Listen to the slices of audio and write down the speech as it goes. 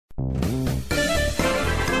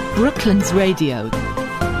Brooklands Radio.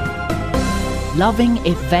 Loving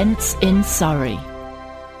events in Surrey.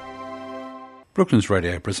 Brooklands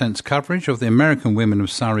Radio presents coverage of the American Women of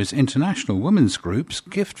Surrey's International Women's Group's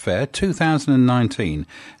Gift Fair 2019,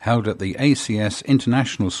 held at the ACS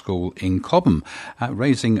International School in Cobham,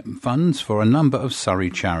 raising funds for a number of Surrey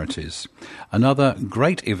charities. Another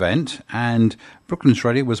great event, and Brooklands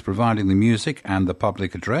Radio was providing the music and the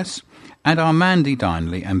public address, and our Mandy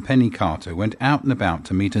Dineley and Penny Carter went out and about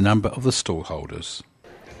to meet a number of the stallholders.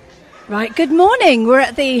 Right, good morning. We're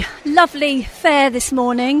at the lovely fair this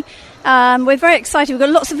morning. We're very excited. We've got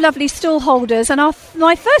lots of lovely stallholders, and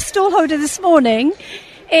my first stallholder this morning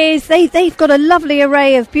is they've got a lovely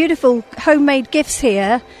array of beautiful homemade gifts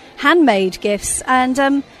here, handmade gifts.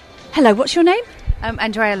 And hello, what's your name?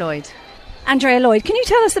 Andrea Lloyd. Andrea Lloyd. Can you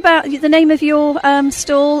tell us about the name of your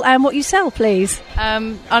stall and what you sell, please?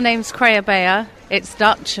 Our name's Creia Bea. It's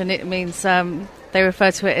Dutch, and it means they refer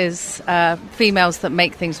to it as females that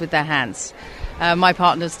make things with their hands. My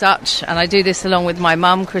partner's Dutch, and I do this along with my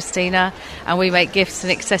mum, Christina, and we make gifts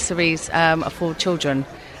and accessories for children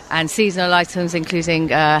and seasonal items, including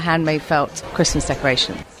handmade felt Christmas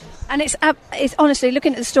decorations. And it's honestly,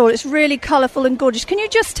 looking at the stall, it's really colourful and gorgeous. Can you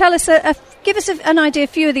just tell us, give us an idea, a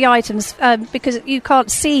few of the items, because you can't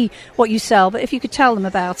see what you sell, but if you could tell them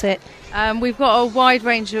about it. We've got a wide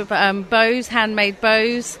range of bows, handmade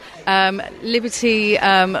bows, Liberty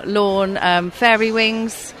lawn fairy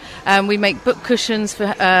wings. We make book cushions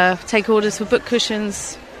take orders for book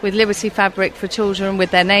cushions with Liberty fabric for children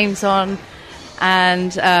with their names on,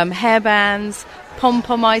 and hairbands,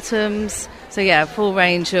 pom-pom items. So yeah, full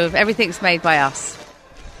range of everything's made by us.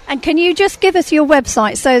 And can you just give us your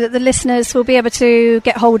website so that the listeners will be able to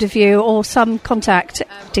get hold of you or some contact?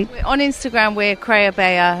 On Instagram, we're Creia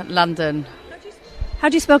Bea London. How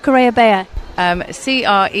do you spell Creia Bea?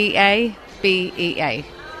 Creabea.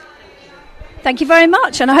 Thank you very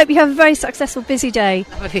much, and I hope you have a very successful, busy day.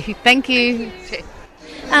 Thank you.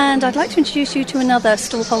 And I'd like to introduce you to another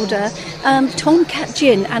stallholder, Tomcat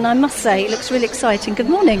Gin, and I must say, it looks really exciting. Good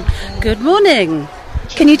morning. Good morning.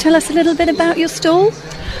 Can you tell us a little bit about your stall?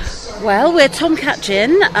 Well, we're Tomcat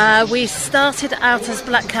Gin. We started out as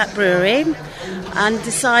Black Cat Brewery and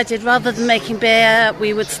decided rather than making beer,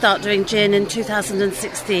 we would start doing gin in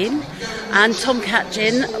 2016. And Tomcat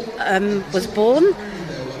Gin was born.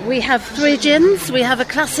 We have 3 gins. We have a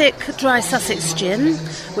classic dry Sussex gin,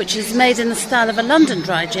 which is made in the style of a London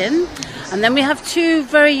dry gin. And then we have 2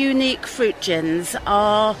 very unique fruit gins.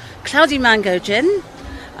 Our Cloudy Mango Gin,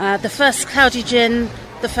 the first cloudy gin,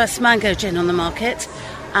 the first mango gin on the market,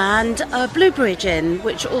 and a blueberry gin,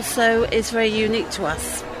 which also is very unique to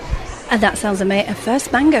us. And that sounds amazing. A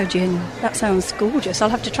first mango gin. That sounds gorgeous. I'll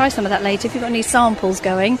have to try some of that later if you've got any samples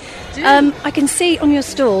going. I can see on your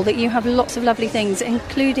stall that you have lots of lovely things,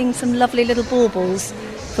 including some lovely little baubles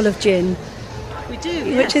full of gin. We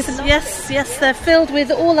do, which yes. Is Yes, they're filled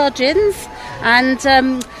with all our gins, and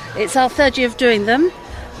it's our 3rd year of doing them.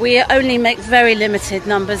 We only make very limited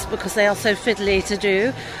numbers because they are so fiddly to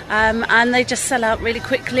do, and they just sell out really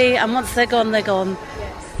quickly, and once they're gone, they're gone.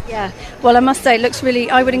 Yeah, well, I must say, it looks really...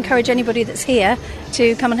 I would encourage anybody that's here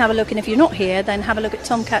to come and have a look, and if you're not here, then have a look at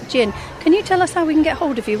Tomcat Gin. Can you tell us how we can get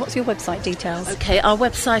hold of you? What's your website details? Okay, our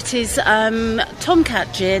website is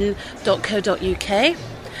tomcatgin.co.uk,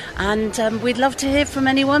 and we'd love to hear from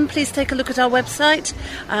anyone. Please take a look at our website.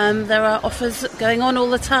 There are offers going on all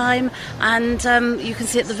the time, and you can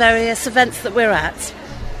see at the various events that we're at.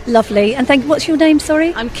 Lovely. And what's your name,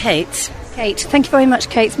 sorry? I'm Kate. Kate, thank you very much,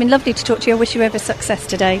 Kate. It's been lovely to talk to you. I wish you every success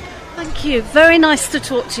today. Thank you. Very nice to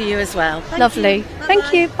talk to you as well. Lovely.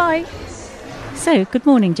 Thank you. Bye. So, good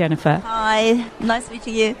morning, Jennifer. Hi, nice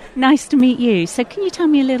meeting you. Nice to meet you. So, can you tell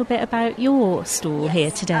me a little bit about your stall here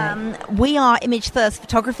today? We are Image Thirst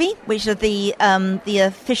Photography, which are the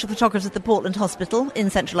official photographers of the Portland Hospital in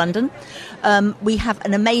central London. We have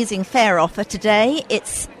an amazing fair offer today.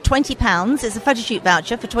 It's £20. It's a photo shoot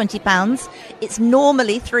voucher for £20. It's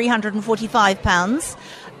normally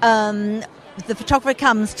 £345. The photographer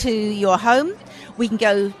comes to your home. We can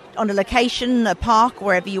go on a location, a park,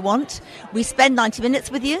 wherever you want. We spend 90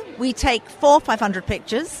 minutes with you. We take 500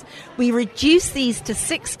 pictures. We reduce these to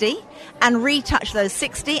 60 and retouch those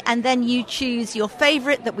 60, and then you choose your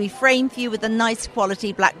favourite that we frame for you with a nice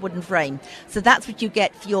quality black wooden frame. So that's what you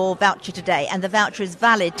get for your voucher today, and the voucher is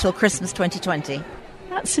valid till Christmas 2020.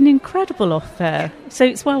 That's an incredible offer. So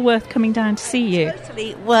it's well worth coming down to see you.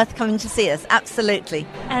 Totally worth coming to see us, absolutely.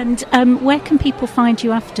 And where can people find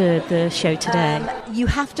you after the show today? You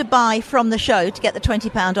have to buy from the show to get the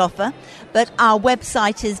 £20 offer, but our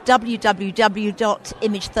website is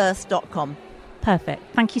www.imagethirst.com. Perfect.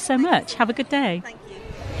 Thank you so much. Have a good day. Thank you.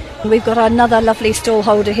 We've got another lovely stall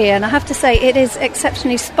holder here, and I have to say it is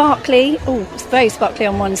exceptionally sparkly. Oh, it's very sparkly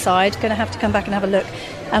on one side. Going to have to come back and have a look.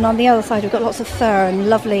 And on the other side, we've got lots of fur and a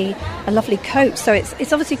lovely coat. So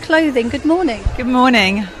it's obviously clothing. Good morning. Good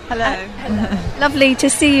morning. Hello. Lovely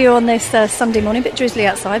to see you on this Sunday morning. A bit drizzly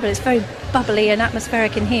outside, but it's very bubbly and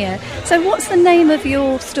atmospheric in here. So what's the name of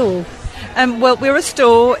your stall? Well, we're a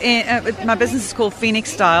store. My business is called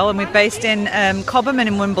Phoenix Style, and we're based in Cobham and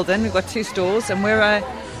in Wimbledon. We've got 2 stores, and we're a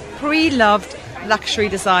pre-loved luxury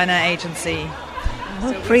designer agency.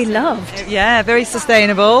 Oh, pre-loved. Yeah, very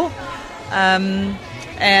sustainable.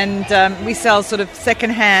 And we sell sort of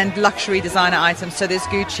second-hand luxury designer items. So there's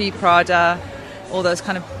Gucci, Prada, all those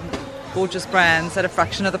kind of gorgeous brands at a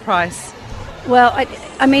fraction of the price. Well,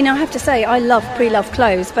 I mean, I have to say, I love pre-loved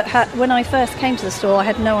clothes, but when I first came to the store, I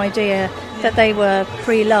had no idea that they were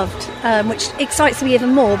pre-loved, which excites me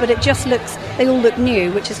even more, but they all look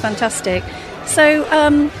new, which is fantastic. So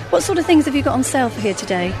what sort of things have you got on sale for here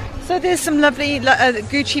today? So there's some lovely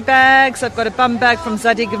Gucci bags. I've got a bum bag from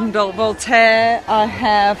Zadig and Voltaire. I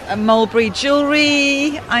have a Mulberry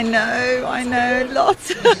jewellery. I know,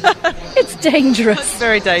 lots. It's dangerous. It's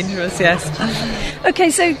very dangerous, yes.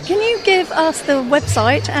 Okay, so can you give us the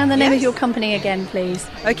website and the name of your company again, please?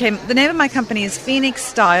 Okay, the name of my company is Phoenix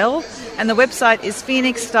Style, and the website is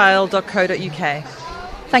phoenixstyle.co.uk.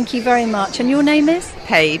 Thank you very much. And your name is?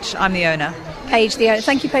 Paige. I'm the owner. Paige, the owner.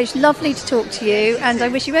 Thank you, Paige. Lovely to talk to you, and I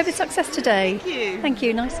wish you every success today. Thank you. Thank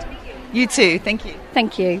you. Nice to meet you. You too. Thank you.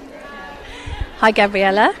 Thank you. Hi,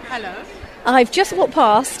 Gabriella. Hello. I've just walked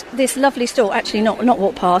past this lovely store. Actually, not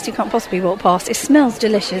walked past. You can't possibly walk past. It smells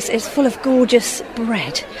delicious. It's full of gorgeous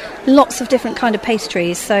bread. Lots of different kind of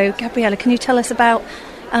pastries. So, Gabriella, can you tell us about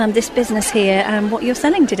this business here and what you're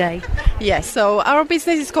selling today? Yes, so our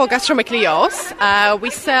business is called Gastronomically Yours. We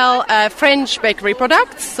sell French bakery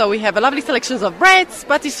products. So we have a lovely selections of breads,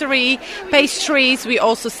 patisserie, pastries. We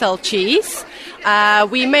also sell cheese.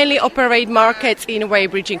 We mainly operate markets in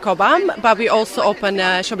Weybridge in Cobham, but we also opened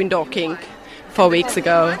a shop in Dorking 4 weeks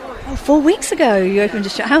ago. Oh, 4 weeks ago you opened a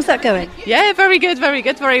shop. How's that going? Yeah, very good,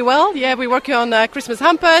 very well. Yeah, we're working on Christmas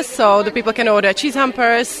hampers, so the people can order cheese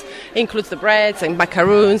hampers, includes the breads and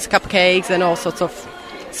macaroons, cupcakes, and all sorts of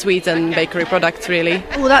sweets and bakery products, really.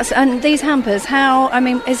 Oh, and these hampers,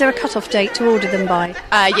 is there a cut-off date to order them by?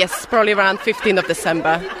 Yes, probably around 15th of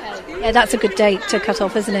December. Yeah, that's a good date to cut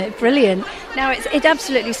off, isn't it? Brilliant. Now, it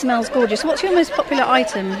absolutely smells gorgeous. What's your most popular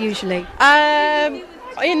item, usually?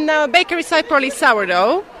 In bakery side, probably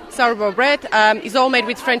sourdough bread. Is all made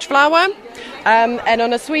with French flour. And on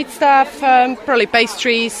the sweet stuff, probably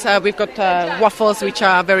pastries. We've got waffles, which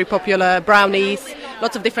are very popular, brownies,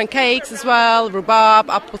 lots of different cakes as well, rhubarb,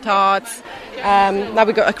 apple tarts. Now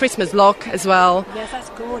we've got a Christmas lock as well. Yes, that's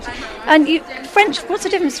gorgeous. And what's the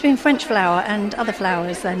difference between French flour and other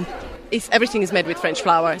flours then? Everything is made with French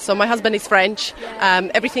flour. So my husband is French.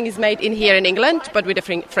 Everything is made in here in England, but with the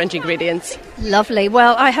French ingredients. Lovely.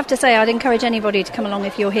 Well, I have to say I'd encourage anybody to come along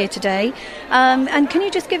if you're here today. And can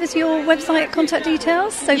you just give us your website contact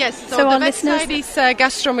details? Yes, so our website is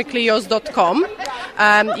gastronomicallyyours.com.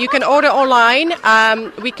 You can order online.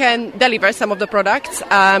 We can deliver some of the products,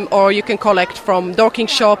 or you can collect from Dorking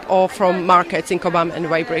shop or from markets in Cobham and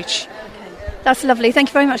Weybridge. That's lovely. Thank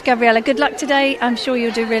you very much, Gabriella. Good luck today. I'm sure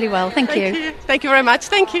you'll do really well. Thank you. Thank you very much.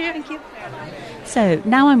 Thank you. Thank you. So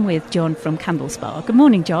now I'm with John from Candle Spa. Good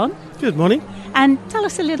morning, John. Good morning. And tell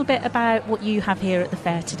us a little bit about what you have here at the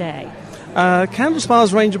fair today. Candle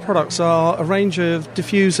Spa's range of products are a range of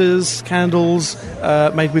diffusers, candles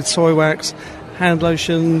made with soy wax, hand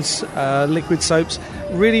lotions, liquid soaps,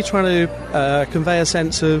 really trying to convey a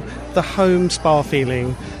sense of the home spa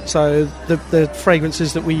feeling. So the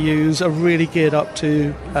fragrances that we use are really geared up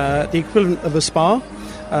to the equivalent of a spa.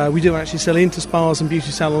 We do actually sell into spas and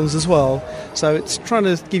beauty salons as well. So it's trying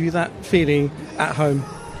to give you that feeling at home.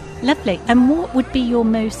 Lovely. And what would be your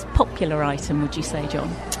most popular item, would you say,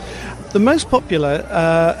 John? The most popular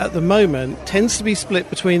at the moment tends to be split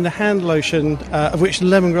between the hand lotion, of which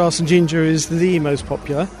lemongrass and ginger is the most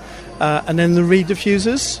popular, and then the reed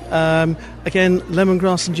diffusers. Again,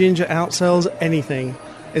 lemongrass and ginger outsells anything.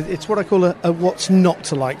 It's what I call a what's not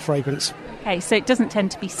to like fragrance. Okay, so it doesn't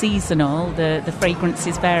tend to be seasonal. The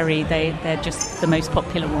fragrances vary. They're just the most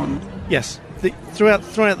popular ones. Yes.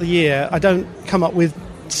 Throughout the year, I don't come up with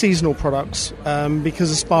seasonal products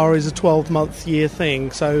because a spa is a 12-month year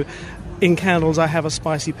thing. So in candles, I have a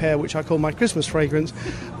spicy pear, which I call my Christmas fragrance,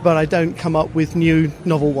 but I don't come up with new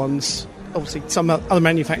novel ones. Obviously, some other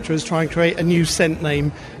manufacturers try and create a new scent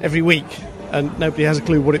name every week, and nobody has a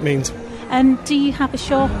clue what it means. And do you have a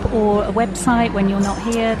shop or a website when you're not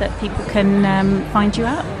here that people can find you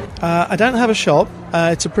at? I don't have a shop.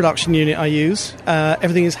 It's a production unit I use.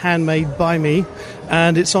 Everything is handmade by me,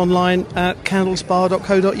 and it's online at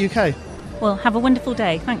candlesbar.co.uk. Well, have a wonderful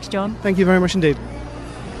day. Thanks, John. Thank you very much indeed.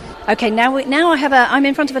 Okay, now I'm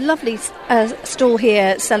in front of a lovely stall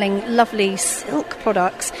here selling lovely silk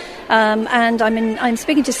products, and I'm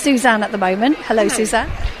speaking to Suzanne at the moment. Hello. Suzanne.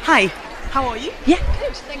 Hi. How are you? Yeah,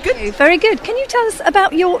 good. Thank you. Very good. Can you tell us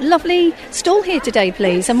about your lovely stall here today,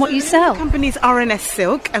 please, and what you sell? The company's R&S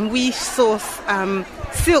Silk, and we source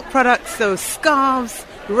silk products, so scarves,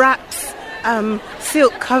 wraps,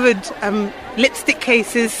 silk-covered lipstick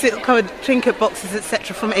cases, silk-covered trinket boxes,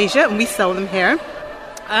 etc. from Asia, and we sell them here.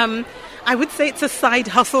 I would say it's a side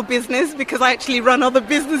hustle business because I actually run other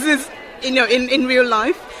businesses, in real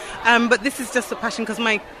life. But this is just a passion because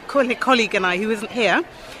my colleague and I, who isn't here,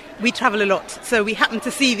 we travel a lot. So we happen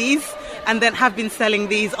to see these and then have been selling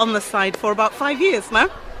these on the side for about 5 years now.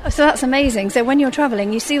 So that's amazing. So when you're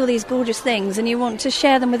travelling, you see all these gorgeous things and you want to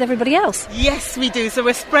share them with everybody else. Yes, we do. So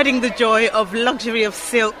we're spreading the joy of luxury of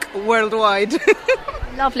silk worldwide.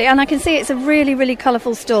 Lovely. And I can see it's a really, really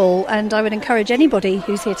colourful stall, and I would encourage anybody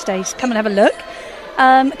who's here today to come and have a look.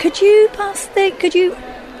 Could you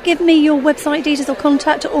give me your website details or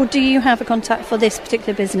contact, or do you have a contact for this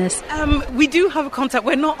particular business? We do have a contact.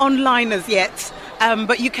 We're not online as yet,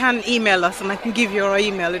 but you can email us and I can give you our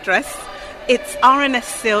email address. It's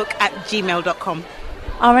rnssilk@gmail.com.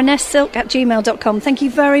 rnssilk@gmail.com. Thank you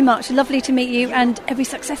very much. Lovely to meet you, and every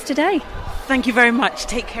success today. Thank you very much.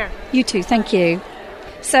 Take care. You too. Thank you.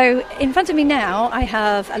 So in front of me now I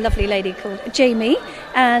have a lovely lady called Jamie,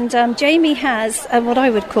 and Jamie has what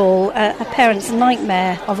I would call a parent's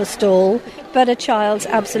nightmare of a stall, but a child's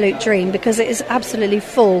absolute dream, because it is absolutely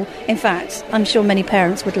full. In fact, I'm sure many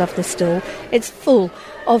parents would love this stall. It's full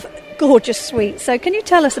of gorgeous sweets. So can you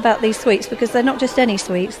tell us about these sweets, because they're not just any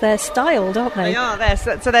sweets, they're styled, aren't they? They are.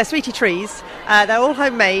 They're sweetie trees. They're all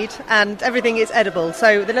homemade and everything is edible.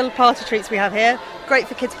 So the little party treats we have here, great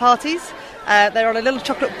for kids' parties. They're on a little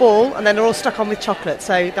chocolate ball, and then they're all stuck on with chocolate,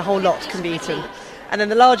 so the whole lot can be eaten. And then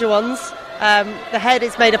the larger ones, the head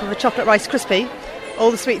is made up of a chocolate Rice Krispie, all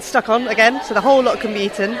the sweets stuck on again, so the whole lot can be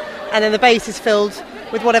eaten. And then the base is filled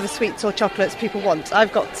with whatever sweets or chocolates people want.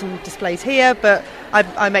 I've got some displays here, but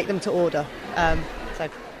I make them to order. And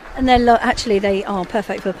actually they are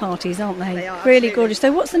perfect for parties, aren't they? They are. Really Absolutely. Gorgeous.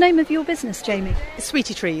 So what's the name of your business, Jamie?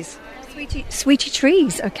 Sweetie Trees. Sweetie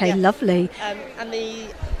Trees. Okay, Yeah. Lovely. And the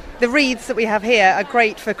wreaths that we have here are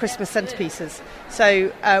great for Christmas centerpieces.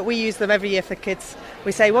 So we use them every year for kids.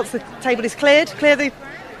 We say once the table is clear the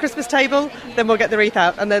Christmas table, then we'll get the wreath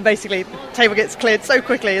out. And then basically the table gets cleared so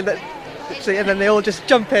quickly and then they all just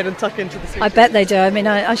jump in and tuck into the sweet. I bet they do. I mean,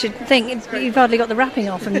 I should think you've hardly got the wrapping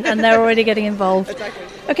off and they're already getting involved. Exactly.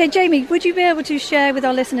 Okay, Jamie, would you be able to share with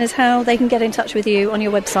our listeners how they can get in touch with you on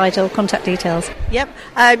your website or contact details? Yep.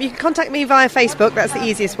 You can contact me via Facebook. That's the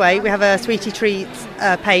easiest way. We have a Sweetie Treats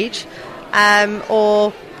page.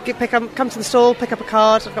 Or come to the stall, pick up a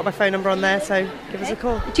card. I've got my phone number on there, so give us a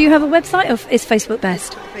call. Do you have a website, or is Facebook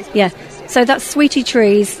best? Facebook. Yeah. So that's Sweetie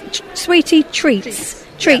Trees, Sweetie Treats.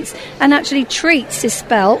 Treats. Yeah. And actually treats is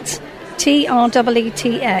spelt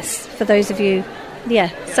TREETS for those of you.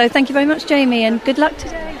 Yeah. So thank you very much, Jamie, and good luck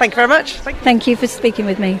today. Thank you very much. Thank you for speaking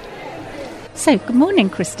with me. So, good morning,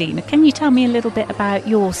 Christina. Can you tell me a little bit about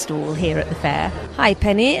your stall here at the fair? Hi,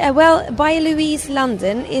 Penny. By Louise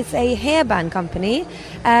London is a hairband company,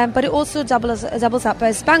 but it also doubles up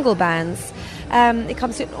as bangle bands. It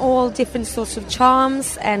comes in all different sorts of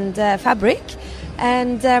charms and fabric,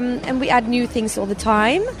 and we add new things all the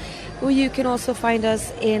time. You can also find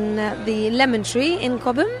us in the Lemon Tree in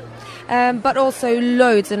Cobham, but also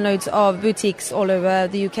loads and loads of boutiques all over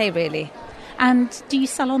the UK, really. And do you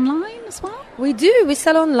sell online as well? We do. We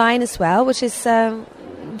sell online as well, which is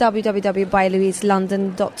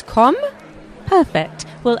www.bylouiselondon.com. Perfect.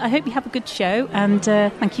 Well, I hope you have a good show, and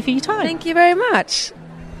thank you for your time. Thank you very much.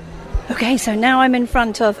 Okay, so now I'm in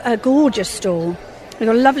front of a gorgeous stall. We've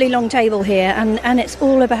got a lovely long table here, and it's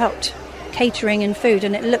all about catering and food,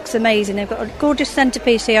 and it looks amazing. They've got a gorgeous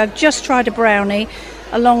centrepiece here. I've just tried a brownie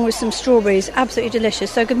along with some strawberries. Absolutely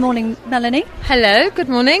delicious. So good morning, Melanie. Hello, good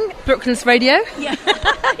morning. Brooklands Radio. Yeah,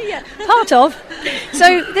 yeah, part of. So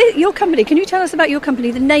your company, can you tell us about your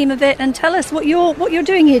company, the name of it, and tell us what you're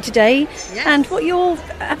doing here today, yes, and what you're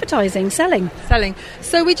advertising, selling.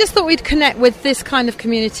 So we just thought we'd connect with this kind of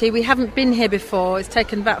community. We haven't been here before. It's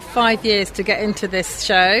taken about 5 years to get into this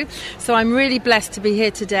show. So I'm really blessed to be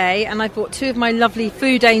here today, and I've brought two of my lovely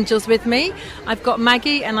food angels with me. I've got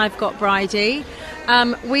Maggie and I've got Bridie.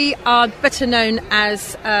 We are better known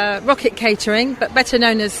as Rocket Catering, but better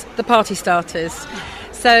known as the Party Starters.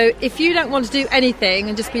 So if you don't want to do anything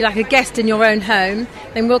and just be like a guest in your own home,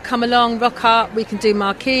 then we'll come along, rock up, we can do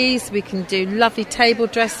marquees, we can do lovely table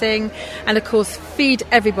dressing, and of course feed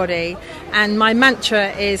everybody. And my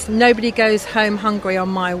mantra is nobody goes home hungry on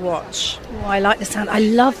my watch. Oh, I like the sound. I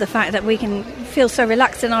love the fact that we can feel so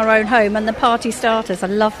relaxed in our own home, and the party starters. I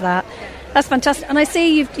love that. That's fantastic. And I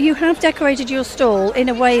see you have decorated your stall in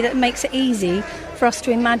a way that makes it easy for us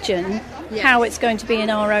to imagine how it's going to be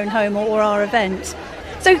in our own home or our event.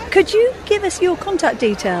 So could you give us your contact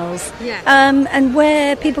details? Yes. And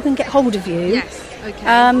where people can get hold of you? Yes,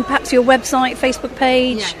 okay. Perhaps your website, Facebook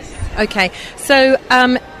page? Yes. Okay, so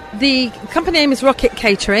the company name is Rocket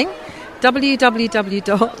Catering,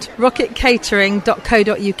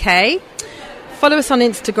 www.rocketcatering.co.uk. Follow us on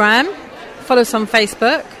Instagram, follow us on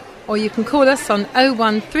Facebook, or you can call us on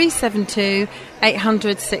 01372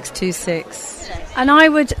 800 626. And I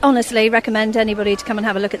would honestly recommend anybody to come and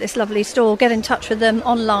have a look at this lovely store. Get in touch with them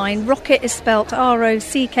online. Rocket is spelt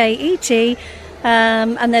Rocket.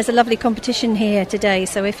 And there's a lovely competition here today.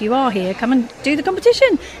 So if you are here, come and do the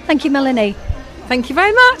competition. Thank you, Melanie. Thank you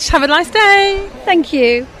very much. Have a nice day. Thank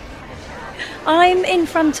you. I'm in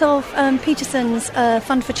front of Peterson's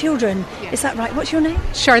Fund for Children. Yes. Is that right? What's your name?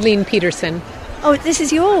 Charlene Peterson. Oh, this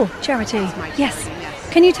is your charity? Yes.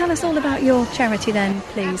 Can you tell us all about your charity then,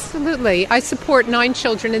 please? Absolutely. I support 9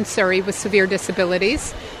 children in Surrey with severe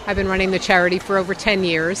disabilities. I've been running the charity for over 10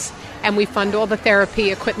 years, and we fund all the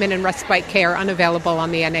therapy, equipment and respite care unavailable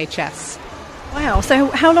on the NHS. Wow. So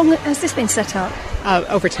how long has this been set up?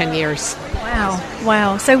 Over 10 years.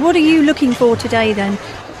 Wow. So what are you looking for today then?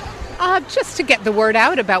 Just to get the word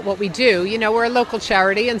out about what we do. You know, we're a local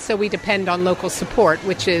charity, and so we depend on local support,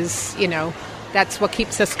 which is, you know, that's what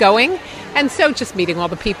keeps us going. And so just meeting all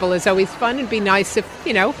the people is always fun. It'd be nice if,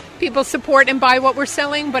 you know, people support and buy what we're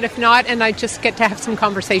selling, but if not, and I just get to have some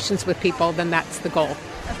conversations with people, then that's the goal.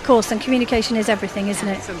 Of course, and communication is everything, isn't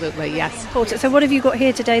it? Absolutely, yes. Important. So what have you got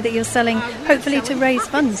here today that you're selling, hopefully to raise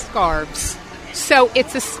funds? Scarves. So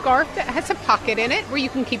it's a scarf that has a pocket in it where you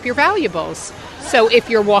can keep your valuables. So if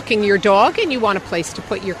you're walking your dog and you want a place to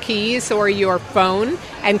put your keys or your phone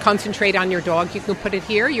and concentrate on your dog, you can put it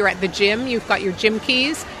here. You're at the gym, you've got your gym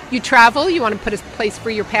keys. You travel, you want to put a place for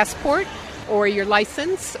your passport or your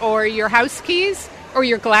license or your house keys or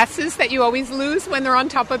your glasses that you always lose when they're on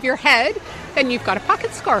top of your head. Then you've got a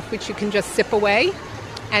pocket scarf which you can just zip away,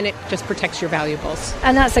 and it just protects your valuables.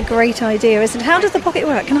 And that's a great idea, isn't it? How does the pocket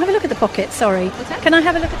work? Can I have a look at the pocket? Sorry. Can I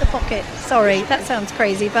have a look at the pocket? Sorry, that sounds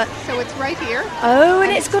crazy, but... So it's right here. Oh, and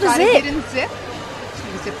it's got a zip. A hidden zip.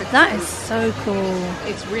 That is so cool.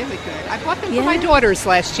 It's really good. I bought them for my daughters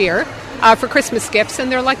last year for Christmas gifts, and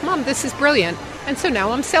they're like, Mom, this is brilliant. And so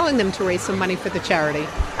now I'm selling them to raise some money for the charity.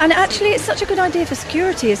 And actually, it's such a good idea for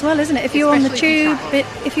security as well, isn't it? If you're on the tube,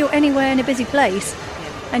 if you're anywhere in a busy place,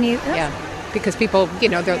 and you... Because people, you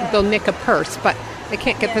know, they'll nick a purse, but they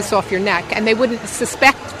can't get this off your neck, and they wouldn't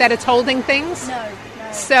suspect that it's holding things. No.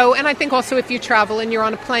 So, and I think also if you travel and you're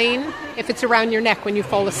on a plane, if it's around your neck when you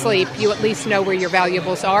fall asleep, you at least know where your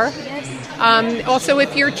valuables are. Also,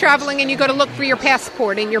 if you're traveling and you go to look for your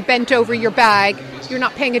passport and you're bent over your bag, you're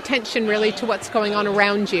not paying attention really to what's going on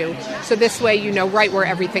around you. So this way you know right where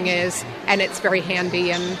everything is, and it's very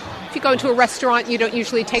handy. And if you go into a restaurant, you don't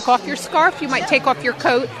usually take off your scarf. You might take off your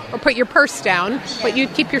coat or put your purse down, but you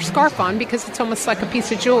keep your scarf on because it's almost like a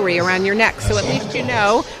piece of jewelry around your neck. So at least you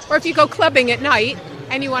know. Or if you go clubbing at night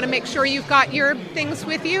and you want to make sure you've got your things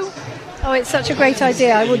with you. Oh, it's such a great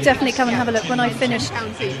idea. I will definitely come and have a look when I finish. Yeah.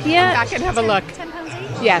 Come back and have a look.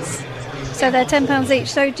 £10 each? Yes. So they're £10 each.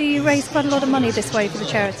 So do you raise quite a lot of money this way for the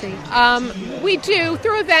charity? We do,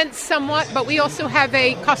 through events somewhat, but we also have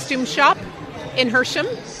a costume shop in Hersham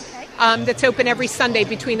that's open every Sunday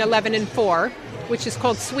between 11 and 4, which is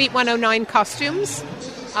called Sweet 109 Costumes.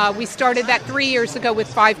 We started that 3 years ago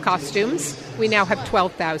with 5 costumes. We now have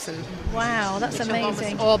 12,000. Wow, that's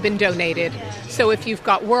amazing. All been donated. So if you've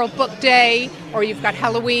got World Book Day, or you've got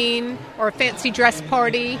Halloween, or a fancy dress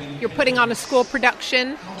party, you're putting on a school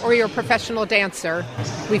production, or you're a professional dancer,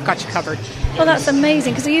 we've got you covered. Well, that's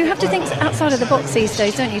amazing, because you have to think outside of the box these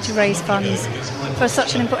days, don't you, to raise funds for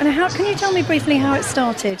such an important... And how can you tell me briefly how it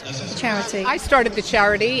started, the charity? I started the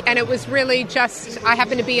charity, and it was really just, I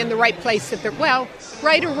happened to be in the right place at the... Well,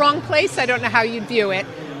 right or wrong place, I don't know how you'd view it,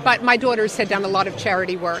 but my daughters had done a lot of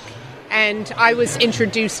charity work. And I was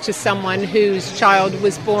introduced to someone whose child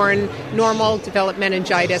was born normal, developed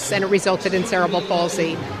meningitis, and it resulted in cerebral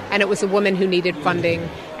palsy. And it was a woman who needed funding.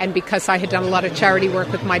 And because I had done a lot of charity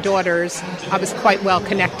work with my daughters, I was quite well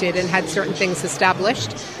connected and had certain things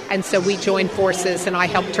established. And so we joined forces, and I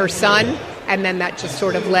helped her son. And then that just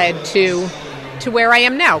sort of led to to where I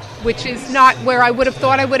am now, which is not where I would have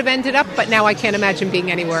thought I would have ended up, but now I can't imagine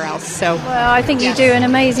being anywhere else. So, well, I think you do an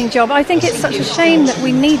amazing job. I think it's such a shame that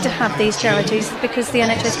we need to have these charities because the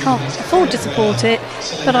NHS can't afford to support it,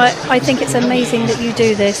 but I think it's amazing that you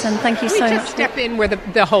do this, and thank you so much. We just step in where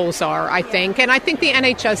the holes are, I think, and I think the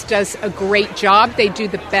NHS does a great job. They do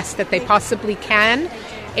the best that they possibly can.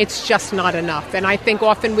 It's just not enough, and I think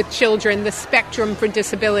often with children, the spectrum for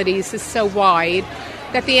disabilities is so wide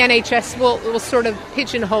that the NHS will sort of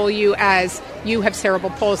pigeonhole you as you have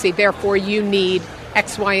cerebral palsy, therefore you need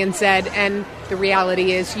X, Y, and Z, and the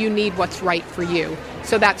reality is you need what's right for you.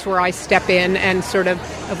 So that's where I step in and sort of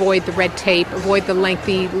avoid the red tape, avoid the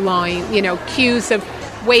lengthy line, queues of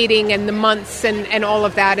waiting and the months and all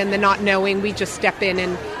of that and the not knowing. We just step in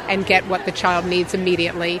and get what the child needs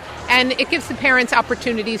immediately. And it gives the parents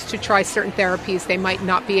opportunities to try certain therapies they might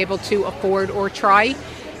not be able to afford or try.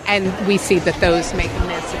 And we see that those make a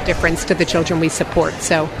massive difference to the children we support.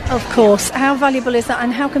 So, of course, how valuable is that?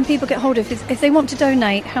 And how can people get hold of it? If they want to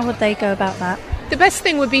donate, how would they go about that? The best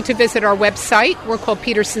thing would be to visit our website. We're called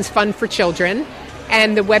Peterson's Fund for Children.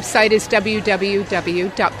 And the website is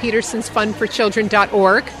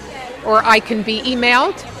www.petersonsfundforchildren.org. Or I can be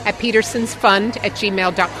emailed at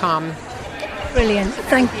petersonsfund@gmail.com. Brilliant.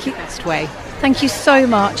 Thank you. Best way. Thank you so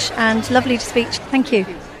much, and lovely to speak. Thank you.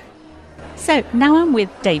 So now I'm with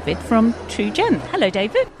David from True Gent. Hello,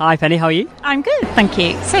 David. Hi, Penny. How are you? I'm good, thank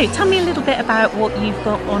you. So tell me a little bit about what you've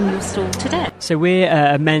got on your stall today. So we're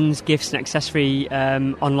a men's gifts and accessory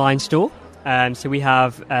online store. So we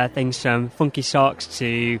have things from funky socks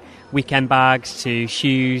to weekend bags to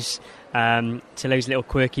shoes to those little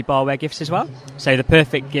quirky barware gifts as well. So the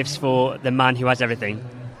perfect gifts for the man who has everything.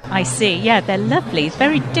 I see, yeah, they're lovely.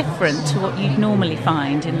 Very different to what you'd normally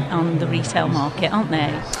find on the retail market, aren't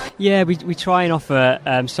they? Yeah, we try and offer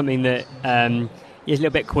something that is a little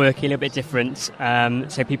bit quirky, a little bit different,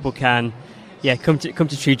 so people can come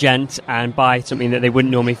to True Gent and buy something that they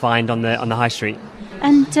wouldn't normally find on the high street.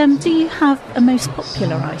 And do you have a most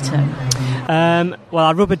popular item? Well,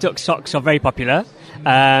 our rubber duck socks are very popular,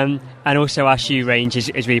 and also our shoe range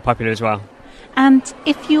is really popular as well. And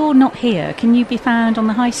if you're not here, can you be found on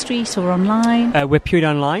the high street or online? We're purely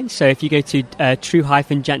online, so if you go to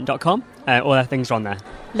true-gent.com, all our things are on there.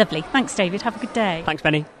 Lovely. Thanks, David. Have a good day. Thanks,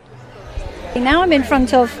 Benny. Now I'm in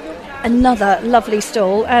front of another lovely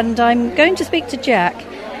stall, and I'm going to speak to Jack,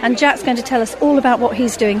 and Jack's going to tell us all about what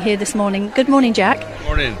he's doing here this morning. Good morning, Jack.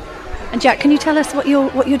 Morning. And Jack, can you tell us what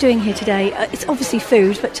you're doing here today? It's obviously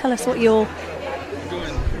food, but tell us what you're...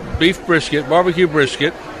 Beef brisket, barbecue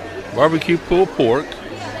pulled pork,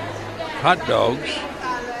 hot dogs,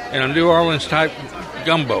 and a New Orleans type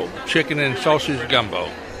gumbo, chicken and sausage gumbo.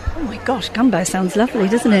 Oh my gosh, gumbo sounds lovely,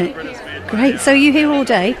 doesn't it? Great. So you here all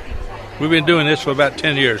day? We've been doing this for about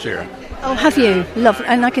 10 years here. Oh, have you? Lovely.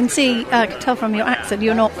 And I can tell from your accent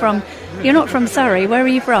you're not from Surrey. Where are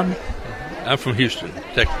you from? I'm from Houston,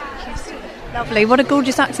 Texas. Lovely. What a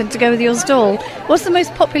gorgeous accent to go with your stall. What's the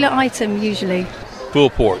most popular item usually?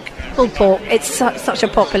 Pulled pork. Pulled pork. It's such a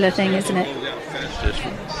popular thing, isn't it?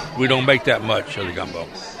 We don't make that much of the gumbo.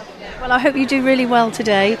 Well, I hope you do really well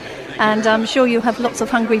today, and I'm sure you'll have lots of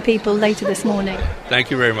hungry people later this morning.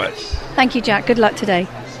 Thank you very much. Thank you, Jack. Good luck today.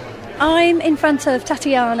 I'm in front of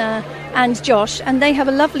Tatiana and Josh, and they have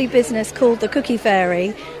a lovely business called the Cookie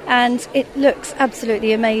Fairy, and it looks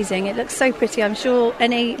absolutely amazing. It looks so pretty. I'm sure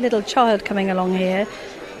any little child coming along here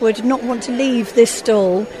would not want to leave this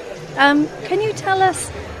stall. Can you tell us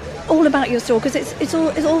all about your store? Because it's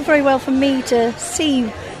all very well for me to see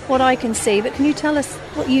what I can see, but can you tell us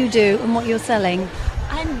what you do and what you're selling?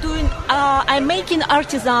 I'm making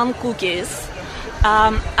artisan cookies.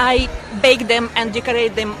 I bake them and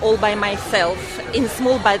decorate them all by myself in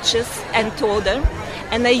small batches and to order,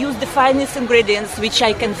 and I use the finest ingredients which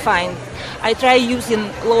I can find. I try using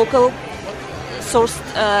local sourced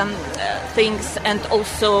things and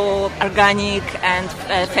also organic and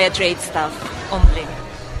fair trade stuff only.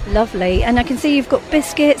 Lovely. And I can see you've got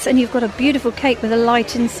biscuits and you've got a beautiful cake with a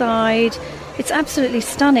light inside. It's absolutely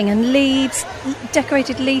stunning. And leaves,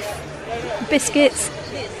 decorated leaf biscuits.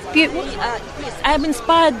 I'm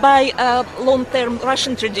inspired by a long-term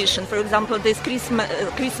Russian tradition. For example, this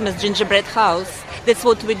Christmas gingerbread house. That's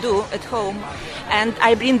what we do at home. And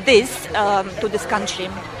I bring this to this country.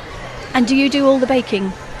 And do you do all the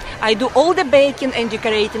baking? I do all the baking and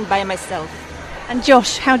decorating by myself. And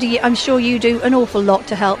Josh, I'm sure you do an awful lot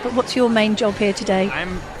to help, but what's your main job here today?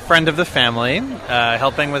 I'm friend of the family,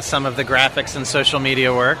 helping with some of the graphics and social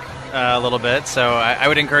media work a little bit. So I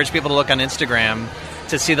would encourage people to look on Instagram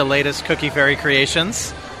to see the latest Cookie Fairy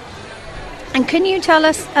creations. And can you tell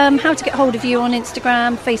us how to get hold of you on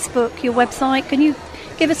Instagram, Facebook, your website? Can you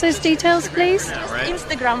give us those details, please?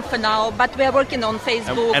 Instagram for now, but we are working on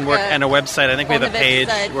Facebook. And a website. I think we have a page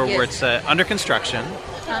where it's under construction.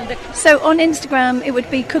 So on Instagram, it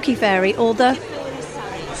would be Cookie Fairy or the...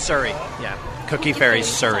 Surrey, yeah. Cookie Fairy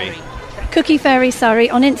Surrey. Cookie Fairy Surrey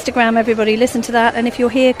on Instagram, everybody. Listen to that. And if you're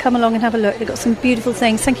here, come along and have a look. They've got some beautiful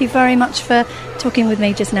things. Thank you very much for talking with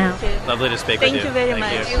me just now. Lovely to speak with you. Thank you very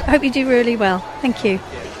much. I hope you do really well. Thank you.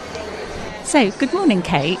 So, good morning,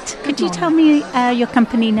 Kate. Could you tell me your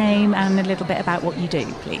company name and a little bit about what you do,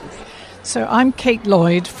 please? So I'm Kate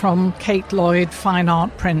Lloyd from Kate Lloyd Fine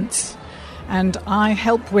Art Prints, and I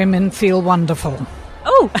help women feel wonderful.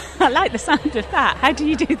 Oh, I like the sound of that. How do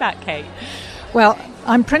you do that, Kate? Well,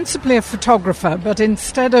 I'm principally a photographer, but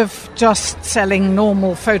instead of just selling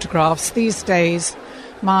normal photographs, these days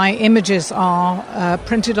my images are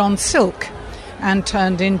printed on silk and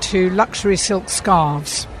turned into luxury silk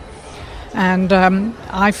scarves. And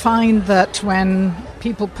I find that when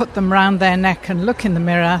people put them round their neck and look in the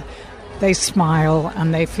mirror, they smile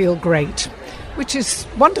and they feel great, which is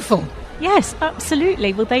wonderful. Yes,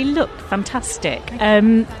 absolutely. Well, they look fantastic.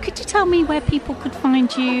 Could you tell me where people could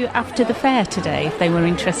find you after the fair today if they were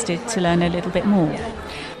interested to learn a little bit more?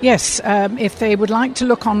 Yes, if they would like to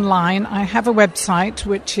look online, I have a website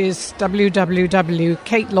which is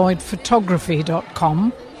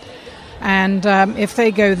www.katelloydphotography.com. And if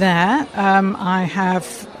they go there, I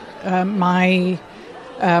have my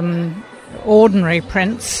ordinary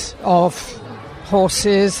prints of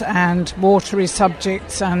horses and watery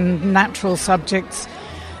subjects and natural subjects.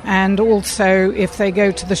 And also, if they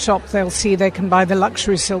go to the shop, they'll see they can buy the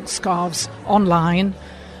luxury silk scarves online.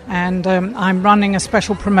 And I'm running a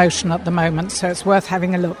special promotion at the moment, so it's worth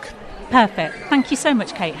having a look. Perfect. Thank you so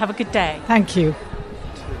much, Kate. Have a good day. Thank you.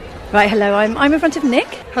 Right, hello, I'm in front of Nick.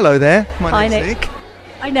 Hello there, my name's Nick.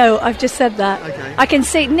 I know, I've just said that. Okay. I can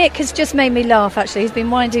see Nick has just made me laugh, actually. He's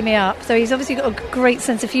been winding me up, so he's obviously got a great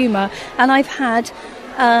sense of humour. And I've had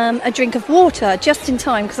a drink of water just in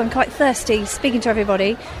time because I'm quite thirsty, speaking to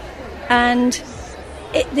everybody. And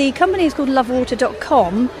the company is called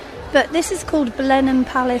lovewater.com, but this is called Blenheim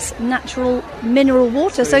Palace Natural Mineral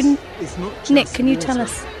Water. So it's not just Nick, can you water. tell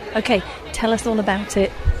us? Okay, tell us all about it.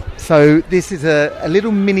 So this is a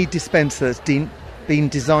little mini dispenser that's been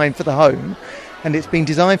designed for the home, and it's been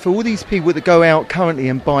designed for all these people that go out currently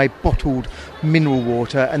and buy bottled mineral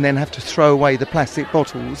water and then have to throw away the plastic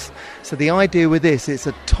bottles. So the idea with this, it's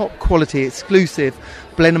a top quality exclusive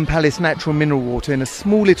Blenheim Palace natural mineral water in a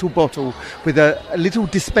small little bottle with a little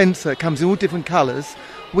dispenser. It comes in all different colours.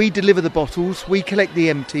 We deliver the bottles, we collect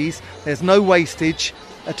the empties, there's no wastage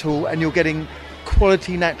at all, and you're getting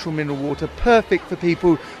quality natural mineral water, perfect for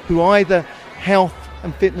people who either health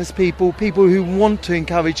and fitness people who want to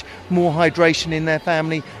encourage more hydration in their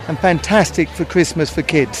family, and fantastic for Christmas for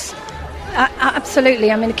kids. Absolutely.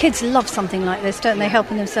 I mean, the kids love something like this, don't they?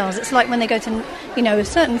 Helping themselves. It's like when they go to, a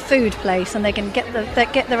certain food place and they can get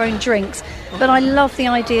their own drinks. But I love the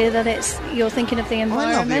idea that you're thinking of the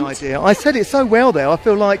environment. I love the idea. I said it so well there. I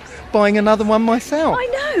feel like buying another one myself. I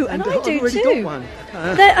know, and I do I've already too. got one.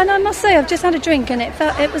 And I must say, I've just had a drink and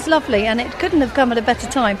it was lovely, and it couldn't have come at a better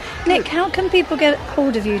time. Nick, how can people get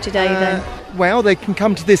hold of you today then? Well, they can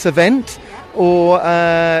come to this event or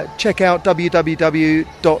check out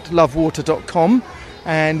www.lovewater.com,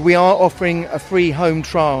 and we are offering a free home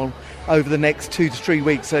trial over the next 2 to 3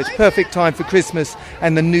 weeks, so it's perfect time for Christmas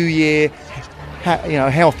and the New Year,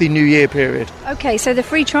 healthy New Year period. Okay, so the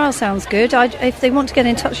free trial sounds good. If they want to get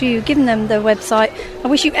in touch with you, give them the website. I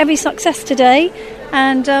wish you every success today,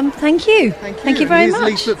 and thank you. Thank you very much.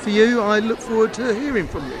 Here's a leaflet for you. I look forward to hearing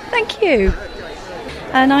from you. Thank you.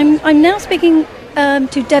 And I'm now speaking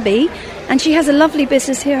to Debbie, and she has a lovely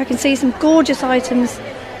business here. I can see some gorgeous items,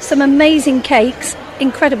 some amazing cakes,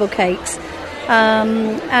 incredible cakes.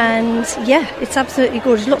 And yeah, it's absolutely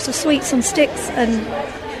gorgeous. Lots of sweets on sticks, and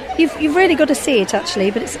you've really got to see it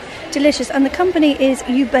actually, but it's delicious. And the company is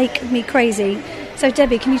You Bake Me Crazy. So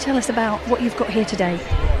Debbie, can you tell us about what you've got here today?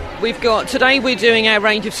 Today we're doing our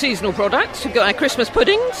range of seasonal products. We've got our Christmas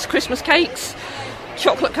puddings, Christmas cakes,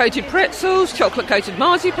 chocolate-coated pretzels, chocolate-coated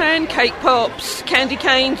marzipan, cake pops, candy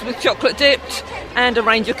canes with chocolate dipped, and a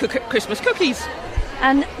range of Christmas cookies.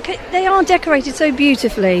 And they are decorated so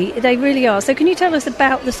beautifully, they really are. So can you tell us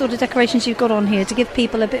about the sort of decorations you've got on here to give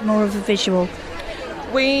people a bit more of a visual?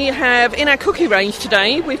 We have, in our cookie range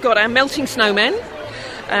today, we've got our melting snowman,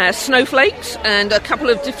 snowflakes, and a couple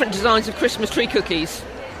of different designs of Christmas tree cookies.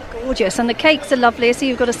 Gorgeous, and the cakes are lovely. So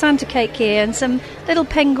you've got a Santa cake here and some little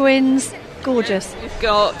penguins. Gorgeous. We've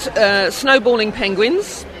got snowballing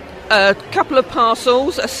penguins, a couple of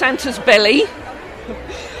parcels, a Santa's belly,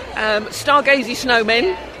 stargazy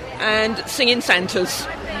snowmen, and singing Santas.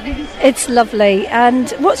 It's lovely. And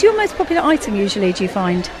what's your most popular item usually, do you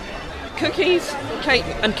find? Cookies, cake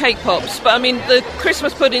and cake pops. But I mean, the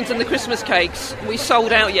Christmas puddings and the Christmas cakes, we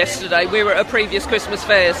sold out yesterday. We were at a previous Christmas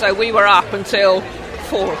fair, so we were up until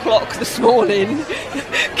 4 o'clock this morning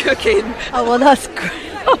cooking. Oh, well, that's great.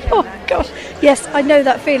 Oh, gosh. Yes, I know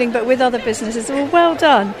that feeling, but with other businesses. Well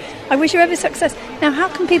done. I wish you every success. Now, how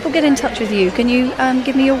can people get in touch with you? Can you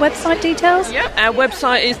give me your website details? Yeah, our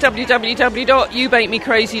website is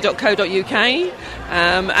www.youbakemecrazy.co.uk,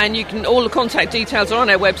 and you can, all the contact details are on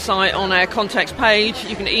our website, on our contacts page.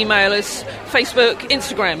 You can email us, Facebook,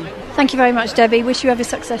 Instagram. Thank you very much, Debbie. Wish you every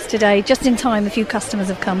success today. Just in time, a few customers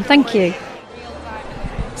have come. Thank you.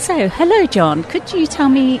 So, hello, John. Could you tell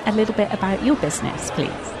me a little bit about your business, please?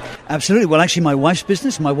 Absolutely. Well, actually, my wife's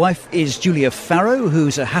business. My wife is Julia Farrow,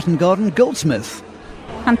 who's a Hatton Garden goldsmith.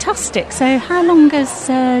 Fantastic. So, how long has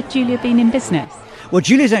Julia been in business? Well,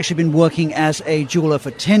 Julia's actually been working as a jeweller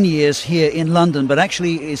for 10 years here in London, but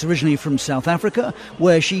actually is originally from South Africa,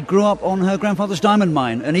 where she grew up on her grandfather's diamond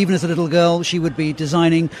mine. And even as a little girl, she would be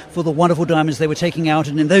designing for the wonderful diamonds they were taking out,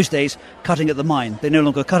 and in those days, cutting at the mine. They no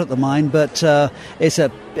longer cut at the mine, but it's a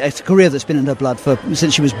career that's been in her blood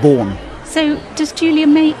since she was born. So, does Julia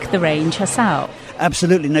make the range herself?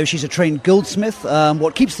 Absolutely. No, she's a trained goldsmith.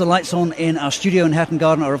 What keeps the lights on in our studio in Hatton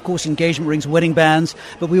Garden are, of course, engagement rings, wedding bands,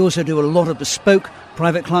 but we also do a lot of bespoke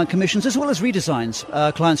private client commissions as well as redesigns.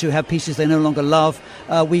 Clients who have pieces they no longer love,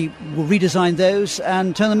 we will redesign those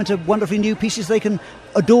and turn them into wonderfully new pieces they can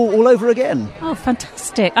adore all over again. Oh,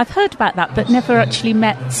 fantastic. I've heard about that, but never actually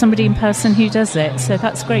met somebody in person who does it, so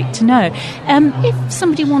that's great to know. If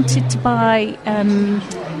somebody wanted to buy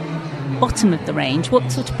bottom of the range,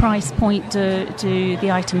 what sort of price point do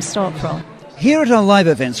the items start from? Here at our live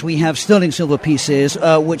events, we have sterling silver pieces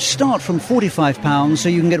which start from £45, so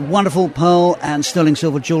you can get wonderful pearl and sterling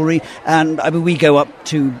silver jewellery, and we go up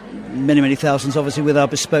to many, many thousands, obviously, with our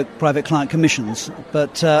bespoke private client commissions.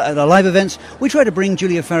 But at our live events, we try to bring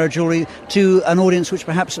Julia Farrow jewellery to an audience which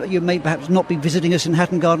perhaps you may not be visiting us in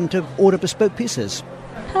Hatton Garden to order bespoke pieces.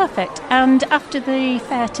 Perfect. And after the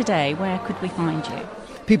fair today, where could we find you?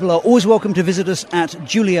 People are always welcome to visit us at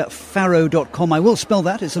juliafarrow.com. I will spell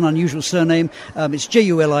that. It's an unusual surname. It's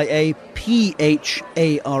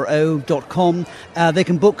JuliaPharo.com. They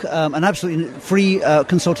can book an absolutely free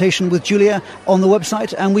consultation with Julia on the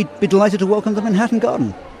website, and we'd be delighted to welcome them in Hatton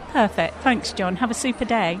Garden. Perfect. Thanks, John. Have a super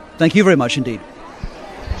day. Thank you very much indeed.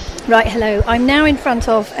 Right, hello. I'm now in front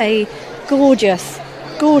of a gorgeous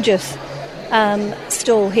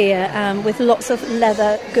stall here with lots of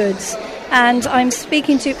leather goods. And I'm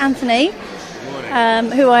speaking to Anthony,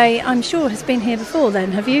 who I'm sure has been here before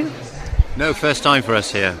then, have you? No, first time for us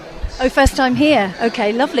here. Oh, first time here.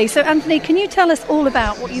 Okay, lovely. So, Anthony, can you tell us all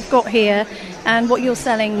about what you've got here and what you're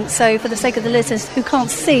selling, so for the sake of the listeners who can't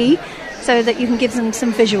see, so that you can give them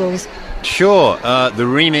some visuals? Sure. The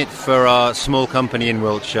remit for our small company in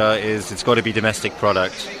Wiltshire is it's got to be domestic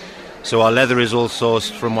product. So our leather is all sourced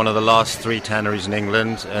from one of the last 3 tanneries in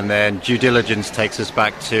England, and then due diligence takes us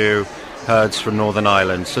back to herds from Northern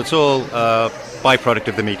Ireland. So it's all byproduct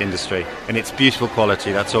of the meat industry, and it's beautiful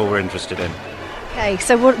quality. That's all we're interested in. Okay,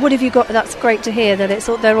 so what have you got? That's great to hear that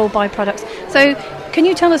they're all byproducts. So can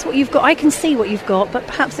you tell us what you've got? I can see what you've got, but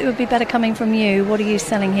perhaps it would be better coming from you. What are you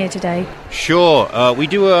selling here today? Sure. We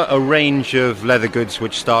do a range of leather goods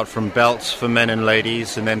which start from belts for men and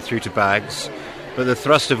ladies and then through to bags. But the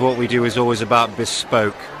thrust of what we do is always about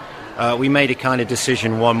bespoke. We made a kind of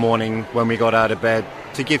decision one morning when we got out of bed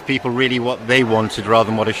to give people really what they wanted rather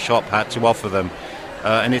than what a shop had to offer them.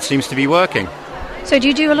 And it seems to be working. So do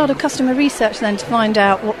you do a lot of customer research then to find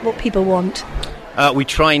out what people want? We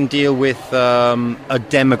try and deal with a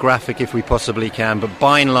demographic if we possibly can, but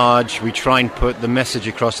by and large we try and put the message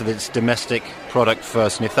across that it's domestic product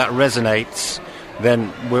first, and if that resonates,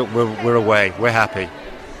 then we're away, we're happy.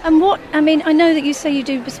 And I know that you say you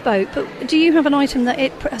do bespoke, but do you have an item that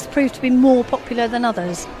it has proved to be more popular than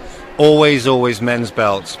others? Always men's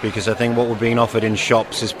belts, because I think what we're being offered in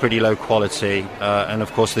shops is pretty low quality, and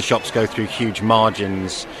of course the shops go through huge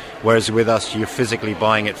margins, whereas with us you're physically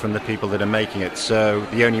buying it from the people that are making it, so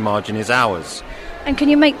the only margin is ours. And can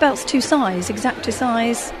you make belts to size, exact to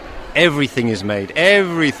size? Everything is made,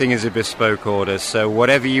 everything is a bespoke order, so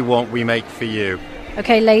whatever you want we make for you.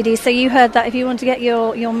 Okay, ladies, so you heard that if you want to get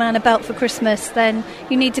your man a belt for Christmas, then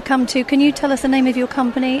you need to come to... Can you tell us the name of your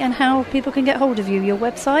company and how people can get hold of you, your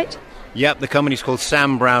website? Yep, the company's called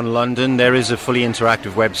Sam Brown London. There is a fully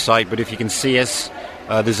interactive website, but if you can see us,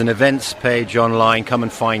 There's an events page online. Come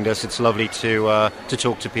and find us. It's lovely to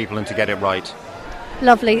talk to people and to get it right.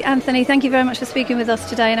 Lovely. Anthony, thank you very much for speaking with us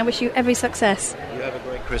today, and I wish you every success. You have a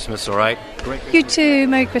great Christmas, all right? Great Christmas. You too.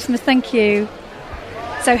 Merry Christmas. Thank you.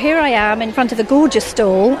 So here I am in front of a gorgeous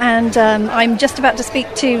stall, and I'm just about to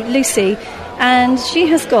speak to Lucy, and she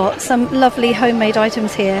has got some lovely homemade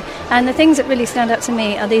items here. And the things that really stand out to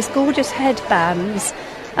me are these gorgeous headbands,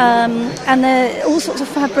 and they're all sorts of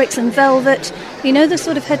fabrics and velvet. You know, the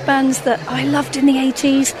sort of headbands that I loved in the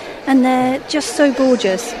 80s, and they're just so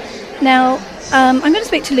gorgeous. Now, I'm going to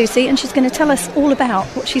speak to Lucy, and she's going to tell us all about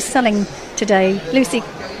what she's selling today. Lucy,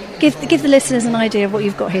 give the listeners an idea of what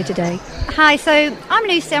you've got here today. Hi, so I'm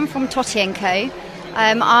Lucy. I'm from Totti & Co.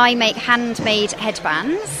 I make handmade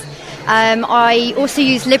headbands. I also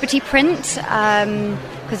use Liberty Print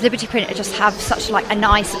because Liberty Print just have such like a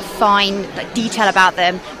nice fine detail about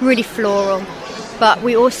them, really floral. But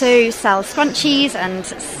we also sell scrunchies and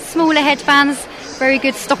smaller headbands, very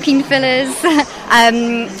good stocking fillers. So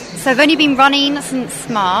I've only been running since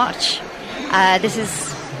March. This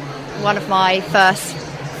is one of my first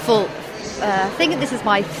full, I think this is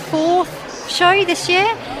my 4th show this year.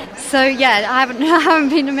 So yeah, I haven't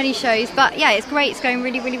been to many shows, but yeah, it's great. It's going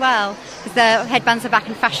really, really well because the headbands are back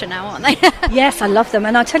in fashion now, aren't they? Yes, I love them.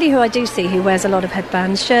 And I'll tell you who I do see who wears a lot of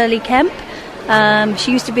headbands. Shirley Kemp.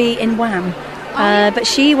 She used to be in Wham. But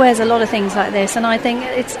she wears a lot of things like this, and I think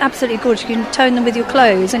it's absolutely gorgeous. You can tone them with your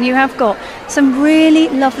clothes, and you have got some really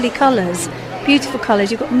lovely colours, beautiful colours.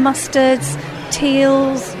 You've got mustards,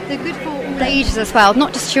 teals. They're good for all ages as well,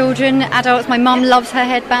 not just children, adults. My mum loves her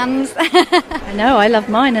headbands. I know, I love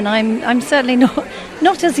mine, and I'm certainly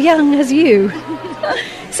not as young as you.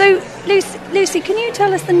 So, Lucy, can you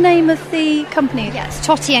tell us the name of the company? Yes,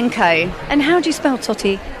 Totti & Co. And how do you spell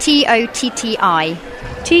Totti? Totti.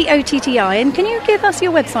 Totti. And can you give us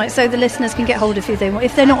your website so the listeners can get hold of you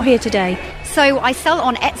if they're not here today? So I sell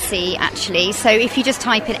on Etsy, actually. So if you just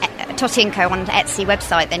type in Totti & Co. on the Etsy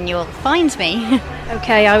website, then you'll find me.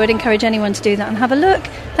 Okay, I would encourage anyone to do that and have a look.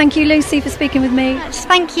 Thank you, Lucy, for speaking with me.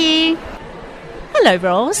 Thank you. Hello,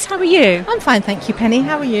 Ros. How are you? I'm fine, thank you, Penny.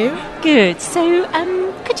 How are you? Good. So,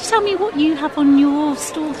 could you tell me what you have on your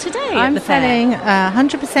stall today? I'm at the fair? selling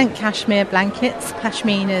 100% cashmere blankets,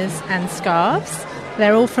 pashminas and scarves.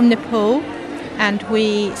 They're all from Nepal, and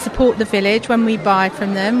we support the village. When we buy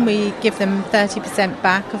from them, we give them 30%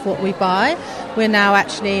 back of what we buy. We're now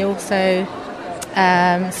actually also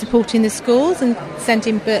supporting the schools and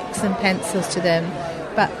sending books and pencils to them.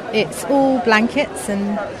 But it's all blankets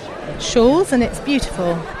and shawls, and it's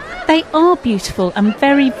beautiful. They are beautiful and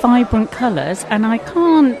very vibrant colours, and I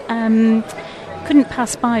couldn't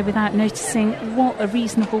pass by without noticing what a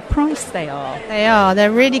reasonable price they are. They are.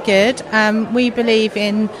 They're really good. We believe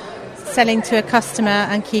in selling to a customer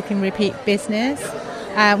and keeping repeat business.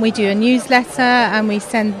 We do a newsletter, and we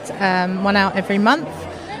send one out every month.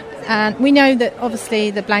 And we know that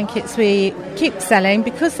obviously the blankets we keep selling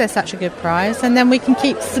because they're such a good price, and then we can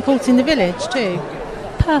keep supporting the village too.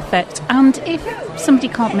 Perfect. And if somebody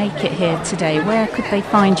can't make it here today, where could they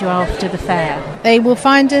find you after the fair? They will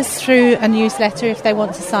find us through a newsletter if they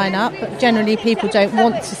want to sign up, but generally people don't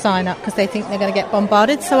want to sign up because they think they're going to get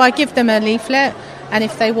bombarded. So I give them a leaflet, and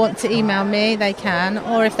if they want to email me, they can.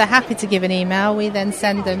 Or if they're happy to give an email, we then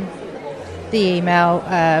send them the email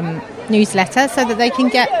newsletter so that they can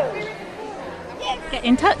get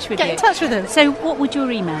in touch with you. Get in touch with us. So what would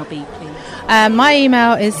your email be, please? My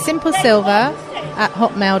email is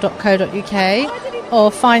simplesilver@hotmail.co.uk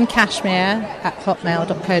or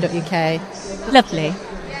findcashmere@hotmail.co.uk. Lovely.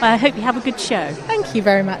 I hope you have a good show. Thank you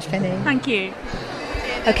very much, Penny. Thank you.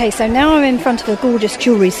 Okay, so now I'm in front of a gorgeous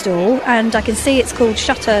jewellery stall, and I can see it's called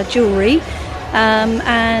Shutter Jewellery,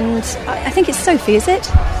 and I think it's Sophie, is it?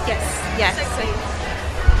 Yes.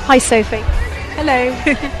 Hi, Sophie. Hello.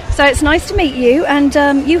 So it's nice to meet you, and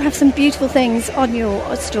you have some beautiful things on your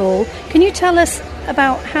stall. Can you tell us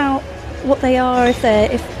about what they are,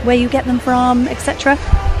 where you get them from, etc.?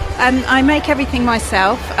 I make everything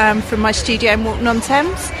myself from my studio in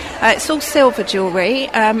Walton-on-Thames. It's all silver jewellery,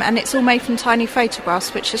 and it's all made from tiny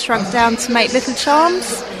photographs, which are shrunk down to make little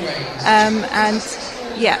charms.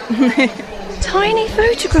 Tiny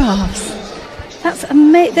photographs. That's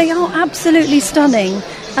amazing. They are absolutely stunning.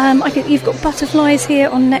 You've got butterflies here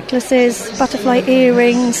on necklaces, butterfly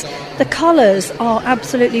earrings. The colours are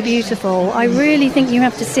absolutely beautiful. I really think you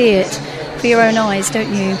have to see it for your own eyes,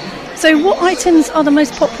 don't you? So what items are the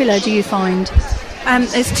most popular, do you find?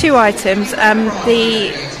 There's two items.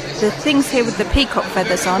 The the things here with the peacock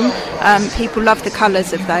feathers on, people love the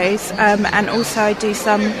colours of those, and also I do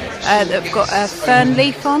some that have got a fern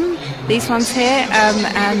leaf on, these ones here,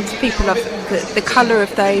 and people love the colour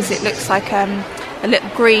of those. It looks like a little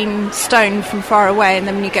green stone from far away, and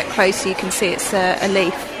then when you get closer you can see it's a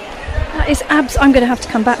leaf. That is I'm going to have to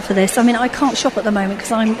come back for this. I mean, I can't shop at the moment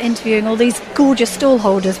because I'm interviewing all these gorgeous stall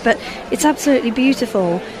holders, but it's absolutely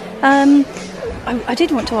beautiful. I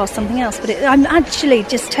did want to ask something else, but I'm actually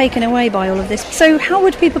just taken away by all of this. So how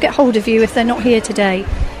would people get hold of you if they're not here today?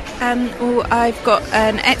 Well, I've got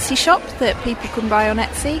an Etsy shop that people can buy on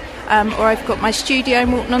Etsy, or I've got my studio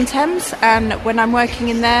in Walton-on-Thames, and when I'm working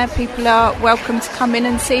in there, people are welcome to come in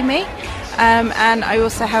and see me. And I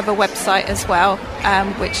also have a website as well,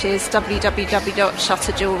 which is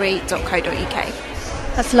www.shutterjewellery.co.uk.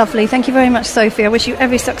 That's lovely. Thank you very much, Sophie. I wish you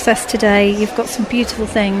every success today. You've got some beautiful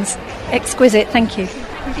things. Exquisite. Thank you.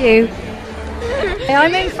 Thank you.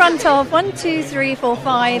 I'm in front of 1, 2, 3, 4,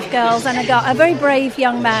 5 girls and a very brave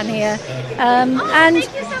young man here. And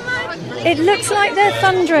it looks like they're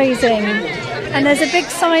fundraising. And there's a big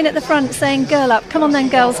sign at the front saying Girl Up. Come on then,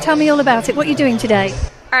 girls. Tell me all about it. What are you doing today?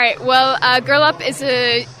 All right. Well, Girl Up is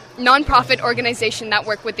a non-profit organization that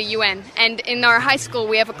work with the UN, and in our high school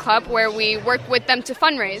we have a club where we work with them to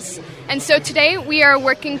fundraise. And so today we are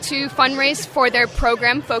working to fundraise for their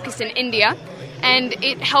program focused in India, and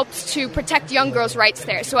it helps to protect young girls' rights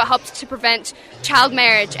there. So it helps to prevent child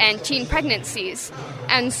marriage and teen pregnancies.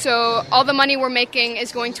 And so all the money we're making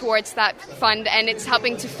is going towards that fund, and it's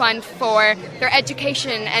helping to fund for their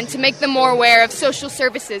education and to make them more aware of social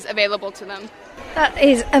services available to them. That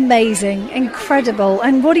is amazing, incredible.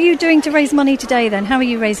 And what are you doing to raise money today then? How are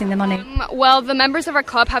you raising the money? Well, the members of our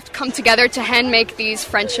club have come together to hand make these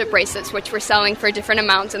friendship bracelets, which we're selling for different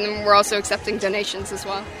amounts, and then we're also accepting donations as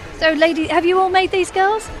well. So, ladies, have you all made these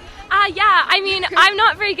girls? Yeah, I mean, I'm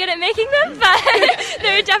not very good at making them, but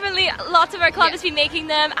there are definitely lots of our club has been making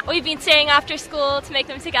them. We've been staying after school to make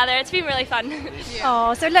them together. It's been really fun.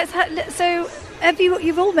 Oh, so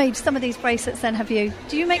you've all made some of these bracelets then, have you?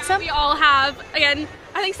 Do you make some? We all have. Again,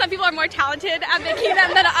 I think some people are more talented at making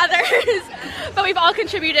them than others, but we've all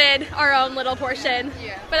contributed our own little portion.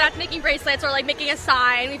 Yeah. But that's making bracelets or like making a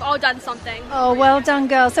sign. We've all done something. Oh, well done,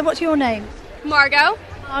 girls. So what's your name? Margot.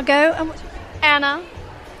 And what's Anna.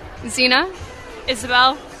 Zena.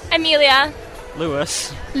 Isabel. Amelia.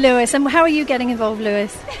 Lewis. And how are you getting involved,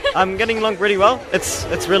 Lewis? I'm getting along really well. It's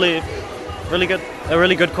really good, a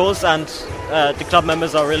really good cause, and the club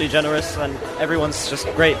members are really generous, and everyone's just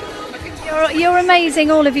great. You're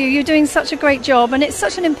amazing, all of you. You're doing such a great job, and it's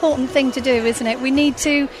such an important thing to do, isn't it? We need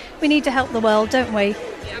to help the world, don't we?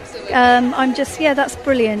 Yeah, absolutely. That's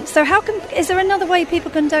brilliant. So is there another way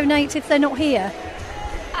people can donate if they're not here?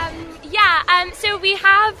 So we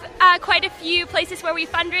have quite a few places where we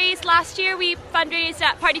fundraise. Last year we fundraised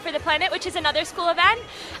at Party for the Planet, which is another school event,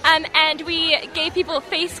 and we gave people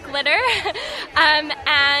face glitter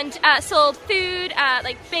and sold food,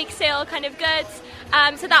 like bake sale kind of goods.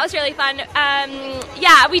 So that was really fun.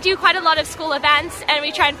 We do quite a lot of school events, and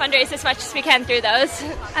we try and fundraise as much as we can through those.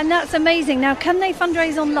 And that's amazing. Now, can they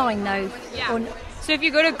fundraise online, though? Yeah. So if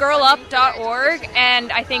you go to girlup.org,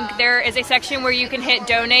 and I think there is a section where you can hit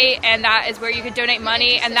donate, and that is where you can donate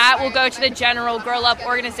money, and that will go to the general Girl Up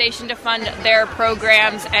organization to fund their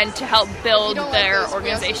programs and to help build their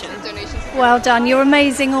organization. Well done. You're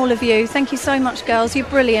amazing, all of you. Thank you so much, girls. You're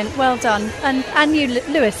brilliant. Well done. And you,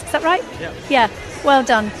 Lewis, is that right? Yeah. Yeah. Well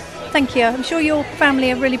done. Thank you. I'm sure your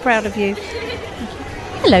family are really proud of you.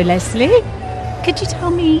 Hello, Leslie. Could you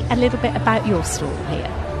tell me a little bit about your stall here?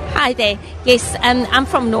 Hi there. Yes, I'm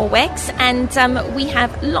from Norwex, and we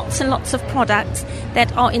have lots and lots of products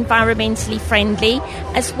that are environmentally friendly,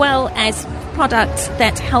 as well as products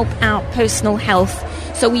that help our personal health.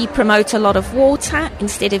 So we promote a lot of water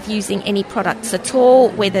instead of using any products at all,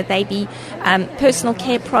 whether they be personal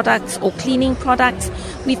care products or cleaning products.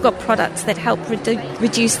 We've got products that help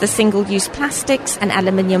reduce the single-use plastics and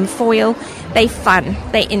aluminium foil. They're fun,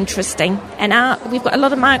 they're interesting. And we've got a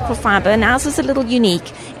lot of microfiber, and ours is a little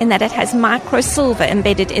unique in that it has microsilver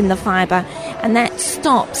embedded in the fiber, and that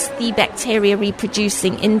stops the bacteria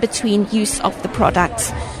reproducing in between use of the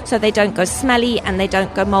products. So they don't go smelly and they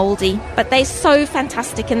don't go moldy. But they're so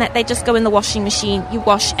fantastic in that they just go in the washing machine. You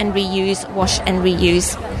wash and reuse, wash and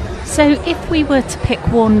reuse. So if we were to pick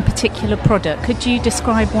one particular product, could you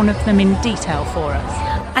describe one of them in detail for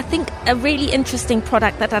us? I think a really interesting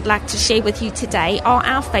product that I'd like to share with you today are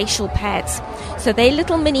our facial pads. So they're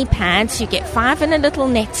little mini pads. You get 5 in a little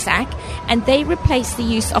net sack, and they replace the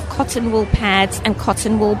use of cotton wool pads and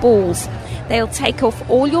cotton wool balls. They'll take off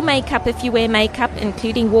all your makeup if you wear makeup,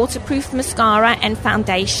 including waterproof mascara and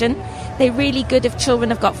foundation. They're really good if children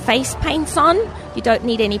have got face paints on. You don't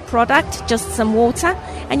need any product, just some water,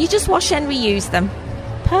 and you just wash and reuse them.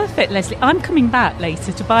 Perfect, Leslie. I'm coming back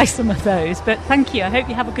later to buy some of those, but thank you. I hope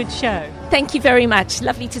you have a good show. Thank you very much.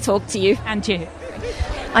 Lovely to talk to you. And you.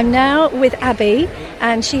 I'm now with Abby,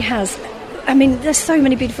 and she has... there's so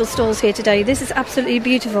many beautiful stalls here today. This is absolutely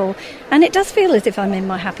beautiful. And it does feel as if I'm in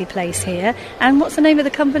my happy place here. And what's the name of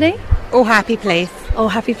the company? Oh Happy Place. Oh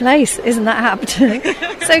Happy Place. Isn't that apt?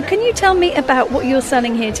 So can you tell me about what you're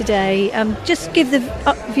selling here today? Just give the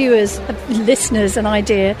viewers, listeners, an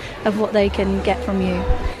idea of what they can get from you.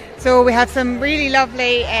 So we have some really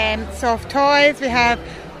lovely soft toys. We have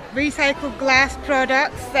recycled glass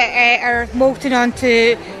products that are molten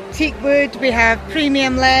onto teak wood. We have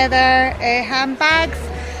premium leather handbags.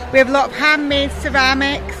 We have a lot of handmade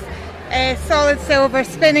ceramics, solid silver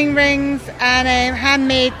spinning rings, and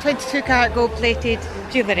handmade 22 carat gold plated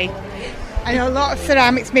jewellery. And a lot of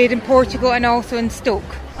ceramics made in Portugal and also in Stoke.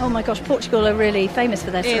 Oh my gosh, Portugal are really famous for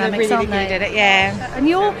their ceramics, they're really aren't they? good at it, yeah. And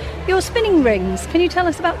your spinning rings, can you tell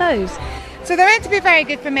us about those? So they're meant to be very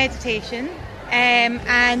good for meditation.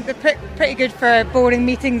 And they're pretty good for boring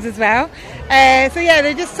meetings as well. They're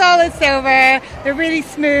just solid silver. They're really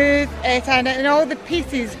smooth, and all the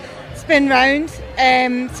pieces spin round.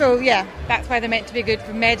 That's why they're meant to be good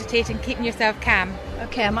for meditating, keeping yourself calm.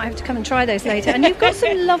 Okay, I might have to come and try those later. And you've got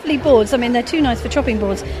some lovely boards. They're too nice for chopping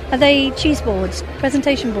boards. Are they cheese boards,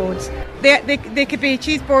 presentation boards? They could be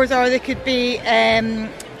cheese boards, or they could be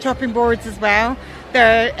chopping boards as well.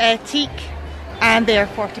 They're teak, and they're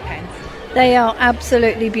 £40. They are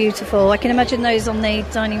absolutely beautiful. I can imagine those on the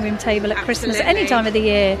dining room table at Absolutely. Christmas, any time of the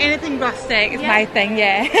year. Anything rustic is my thing,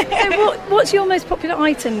 yeah. So what's your most popular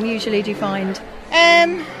item usually, do you find?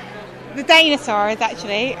 The dinosaurs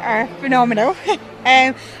actually are phenomenal.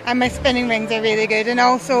 And my spinning rings are really good. And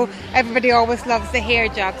also everybody always loves the hair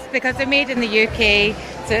jugs because they're made in the UK,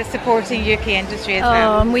 so it's supporting UK industry as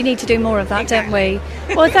well. And we need to do more of that, don't we?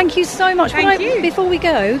 Well, thank you so much. Thank you. Before we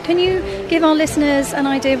go, can you give our listeners an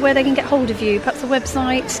idea of where they can get hold of you? Perhaps a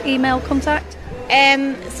website, email, contact?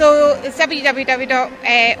 So it's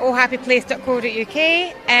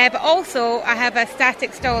www.ohappyplace.co.uk, but also I have a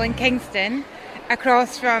static stall in Kingston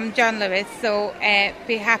across from John Lewis, so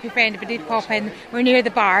be happy for anybody to pop in. We're near the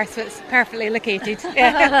bar, so it's perfectly located.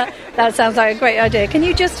 That sounds like a great idea. Can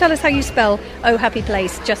you just tell us how you spell Oh Happy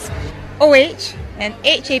Place? Just OH and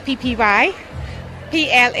HAPPY PLACE.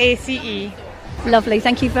 Lovely,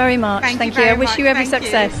 thank you very much. Thank you. I wish you every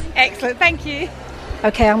success. Excellent, thank you.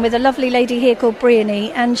 Okay, I'm with a lovely lady here called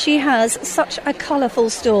Bryony, and she has such a colourful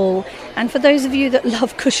stall. And for those of you that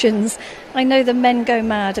love cushions, I know the men go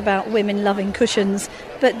mad about women loving cushions,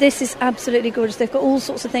 but this is absolutely gorgeous. They've got all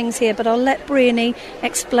sorts of things here, but I'll let Bryony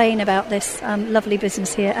explain about this lovely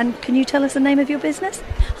business here. And can you tell us the name of your business?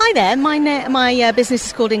 Hi there, my business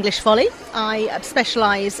is called English Folly. I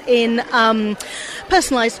specialise in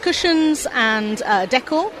personalised cushions and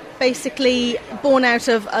decor. Basically born out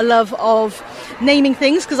of a love of naming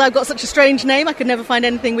things, because I've got such a strange name, I could never find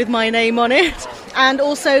anything with my name on it, and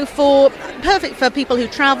also perfect for people who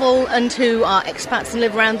travel and who are expats and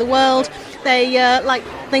live around the world. They like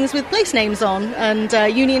things with place names on, and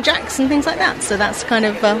Union Jacks and things like that, so that's kind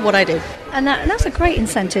of what I do. And that's a great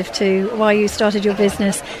incentive to why you started your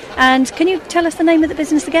business. And can you tell us the name of the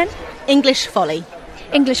business again? English Folly.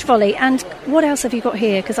 English Folly. And what else have you got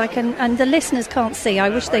here? Because and the listeners can't see. I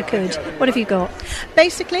wish they could. What have you got?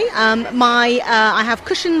 Basically, I have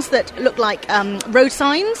cushions that look like road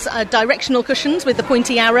signs, directional cushions with the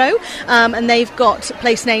pointy arrow, and they've got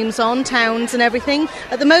place names on, towns and everything.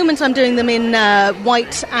 At the moment, I'm doing them in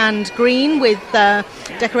white and green with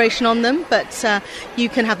decoration on them, but you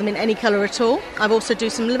can have them in any colour at all. I've also do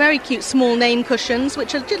some very cute small name cushions,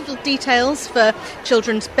 which are little details for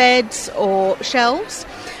children's beds or shelves.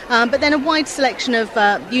 But then a wide selection of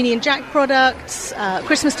Union Jack products,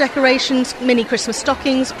 Christmas decorations, mini Christmas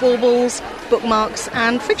stockings, baubles, bookmarks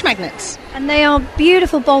and fridge magnets. And they are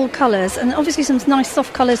beautiful bold colours, and obviously some nice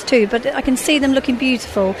soft colours too, but I can see them looking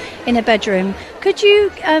beautiful in a bedroom. Could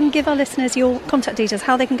you give our listeners your contact details,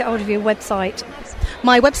 how they can get hold of your website?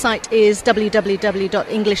 My website is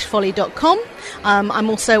www.englishfolly.com. I'm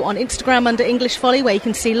also on Instagram under English Folly, where you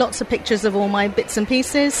can see lots of pictures of all my bits and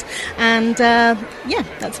pieces. And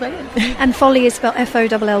that's about it. And Folly is spelled Folly,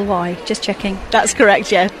 just checking. That's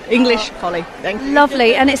correct, yeah. English Folly. Thank you.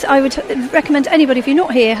 Lovely. And I would recommend anybody, if you're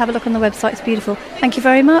not here, have a look on the website. It's beautiful. Thank you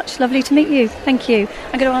very much. Lovely to meet you. Thank you.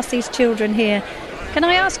 I'm going to ask these children here. Can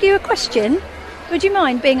I ask you a question? Would you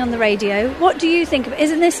mind being on the radio? What do you think of it?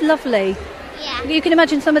 Isn't this lovely? Yeah. You can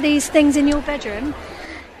imagine some of these things in your bedroom.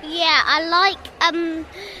 Yeah, I like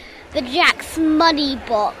the Jack's money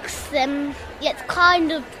box. It's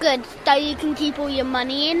kind of good, so you can keep all your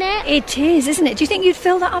money in it. It is, isn't it? Do you think you'd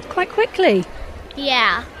fill that up quite quickly?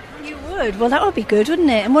 Yeah. You would? Well, that would be good,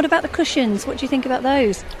 wouldn't it? And what about the cushions? What do you think about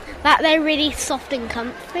those? That they're really soft and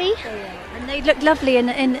comfy. And they'd look lovely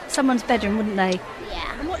in someone's bedroom, wouldn't they?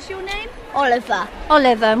 Yeah. And what's your name? Oliver.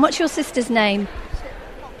 Oliver. And what's your sister's name?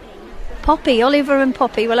 Poppy. Oliver and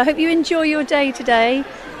Poppy. Well, I hope you enjoy your day today.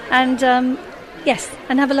 And, yes,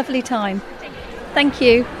 and have a lovely time. Thank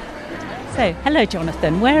you. So, hello,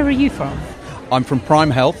 Jonathan. Where are you from? I'm from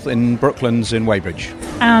Prime Health in Brooklands in Weybridge.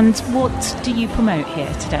 And what do you promote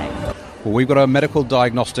here today? Well, we've got a medical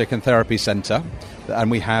diagnostic and therapy centre,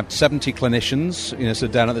 and we have 70 clinicians, so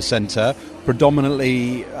down at the centre.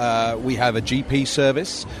 Predominantly, we have a GP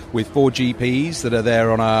service with 4 GPs that are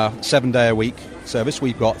there on a 7-day-a-week service.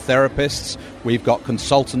 We've got therapists, we've got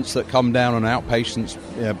consultants that come down on an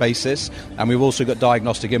outpatient basis, and we've also got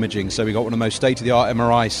diagnostic imaging. So we've got one of the most state-of-the-art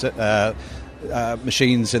MRI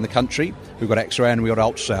machines in the country. We've got X-ray and we've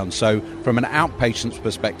got ultrasound. So from an outpatient's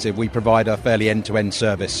perspective, we provide a fairly end-to-end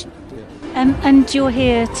service. And you're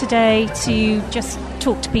here today to just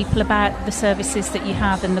talk to people about the services that you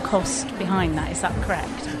have and the cost behind that, is that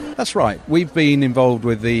correct? That's right. We've been involved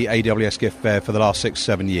with the AWS Gift Fair for the last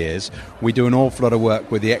 6-7 years. We do an awful lot of work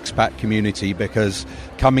with the expat community because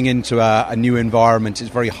coming into a new environment, it's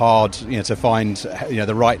very hard to find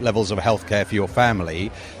the right levels of healthcare for your family.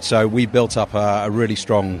 So we built up a really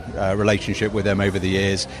strong relationship with them over the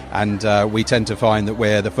years, and we tend to find that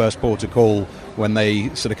we're the first port of call when they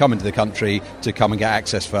sort of come into the country to come and get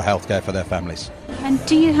access for healthcare for their families. And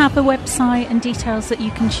do you have a website and details that you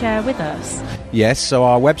can share with us? Yes, so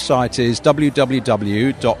our website is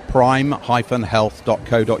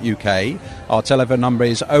www.prime-health.co.uk. Our telephone number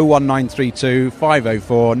is 01932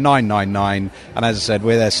 504 999, and as I said,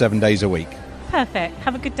 we're there 7 days a week. Perfect.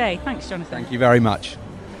 Have a good day. Thanks, Jonathan. Thank you very much.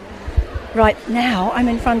 Right, now I'm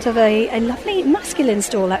in front of a lovely masculine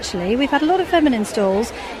stall, actually. We've had a lot of feminine stalls,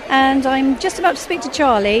 and I'm just about to speak to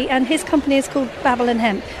Charlie, and his company is called Babble and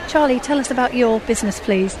Hemp. Charlie, tell us about your business,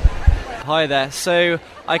 please. Hi there. So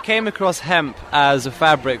I came across hemp as a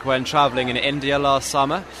fabric when travelling in India last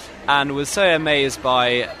summer, and was so amazed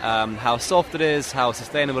by how soft it is, how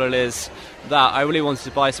sustainable it is, that I really wanted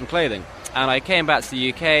to buy some clothing. And I came back to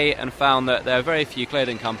the UK and found that there are very few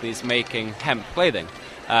clothing companies making hemp clothing.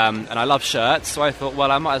 And I love shirts, so I thought, well,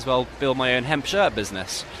 I might as well build my own hemp shirt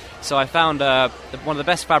business. So I found one of the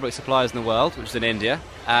best fabric suppliers in the world, which is in India,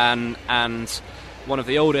 and one of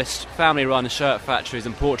the oldest family-run shirt factories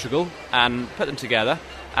in Portugal, and put them together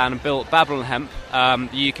and built Babble and Hemp,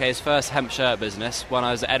 the UK's first hemp shirt business, when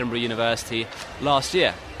I was at Edinburgh University last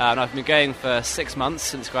year. And I've been going for 6 months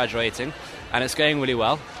since graduating, and it's going really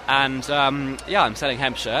well. And I'm selling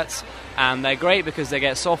hemp shirts, and they're great because they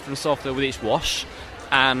get softer and softer with each wash.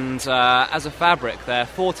 And as a fabric, they're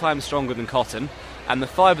 4 times stronger than cotton, and the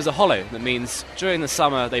fibres are hollow. That means during the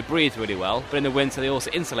summer they breathe really well, but in the winter they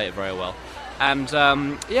also insulate very well. And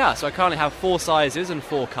so I currently have 4 sizes and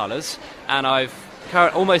 4 colours, and I've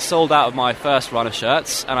almost sold out of my first run of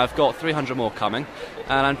shirts, and I've got 300 more coming,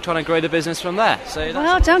 and I'm trying to grow the business from there. So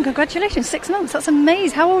well done, congratulations, 6 months, that's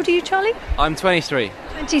amazing. How old are you, Charlie? I'm 23.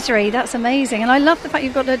 23, that's amazing. And I love the fact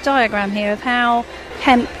you've got a diagram here of how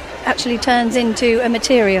hemp actually turns into a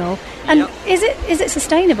material. And yep. Is it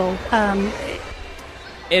sustainable?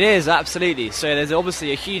 It is, absolutely. So there's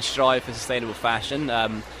obviously a huge drive for sustainable fashion.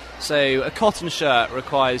 So a cotton shirt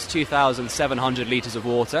requires 2,700 litres of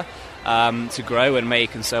water to grow and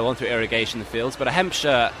make and so on through irrigation in the fields, but a hemp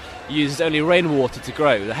shirt uses only rainwater to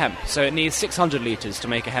grow the hemp, so it needs 600 litres to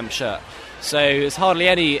make a hemp shirt. So it's hardly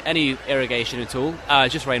any irrigation at all,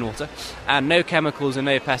 just rainwater, and no chemicals and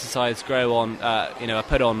no pesticides are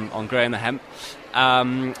put on growing the hemp.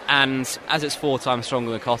 And as it's 4 times stronger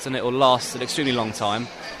than cotton, it will last an extremely long time.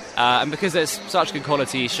 And because it's such good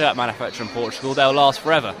quality shirt manufacture in Portugal, they'll last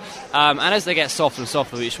forever. And as they get softer and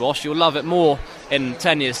softer with each wash, you'll love it more in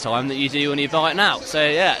 10 years' time than you do when you buy it now. So,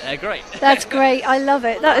 yeah, they're great. That's great. I love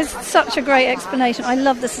it. That is such a great explanation. I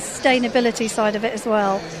love the sustainability side of it as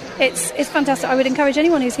well. It's fantastic. I would encourage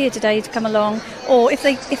anyone who's here today to come along, or if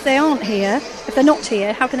they aren't here, if they're not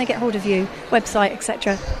here, how can they get hold of you? Website,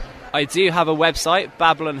 etc. I do have a website,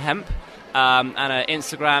 Babylon Hemp, and an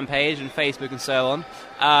Instagram page and Facebook and so on.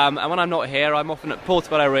 And when I'm not here, I'm often at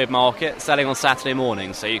Portobello Road Market selling on Saturday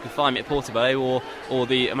mornings. So you can find me at Portobello or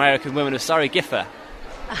the American Women of Surrey gift fair.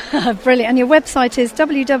 Brilliant. And your website is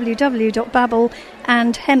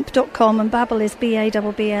www.babelandhemp.com, and Babel is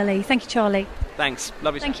B-A-B-B-L-E. Thank you, Charlie. Thanks.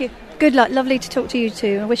 Lovely. Thank you. Good luck. Lovely to talk to you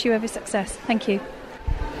too. I wish you every success. Thank you.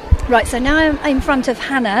 Right, so now I'm in front of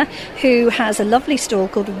Hannah, who has a lovely store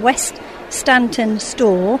called West Stanton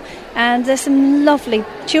Store, and there's some lovely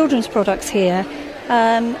children's products here.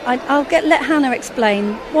 I'll let Hannah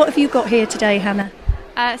explain. What have you got here today, Hannah?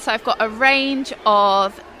 So I've got a range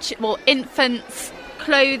of infants'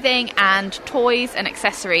 clothing and toys and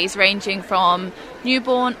accessories ranging from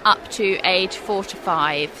newborn up to age 4 to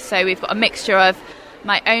 5. So we've got a mixture of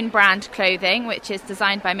my own brand clothing, which is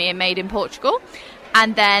designed by me and made in Portugal,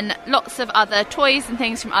 and then lots of other toys and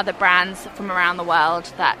things from other brands from around the world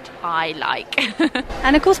that I like.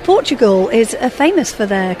 And of course Portugal is famous for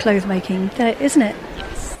their clothes making, isn't it?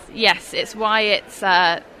 Yes, it's why it's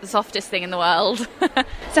the softest thing in the world.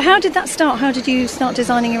 So how did that start? How did you start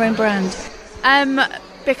designing your own brand?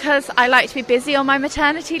 Because I like to be busy on my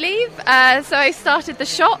maternity leave. So I started the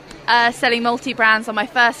shop selling multi-brands on my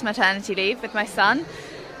first maternity leave with my son.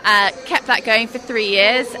 Kept that going for 3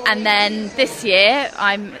 years, and then this year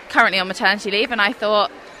I'm currently on maternity leave, and I thought,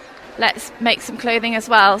 let's make some clothing as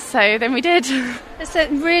well. So then we did. There's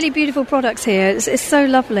some really beautiful products here. It's so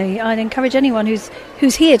lovely. I'd encourage anyone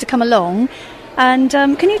who's here to come along. And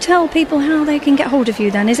can you tell people how they can get hold of you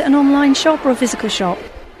then? Is it an online shop or a physical shop?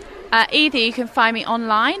 Either you can find me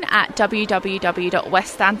online at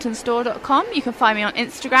www.weststantonstore.com. You can find me on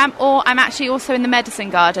Instagram, or I'm actually also in the Medicine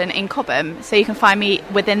Garden in Cobham, so you can find me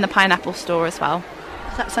within the Pineapple store as well.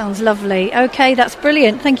 That sounds lovely. OK, that's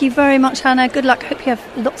brilliant. Thank you very much, Hannah. Good luck. Hope you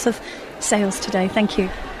have lots of sales today. Thank you.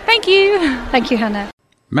 Thank you. Thank you, Hannah.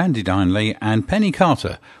 Mandy Dineley and Penny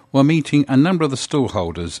Carter were meeting a number of the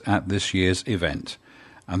stallholders at this year's event.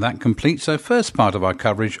 And that completes our first part of our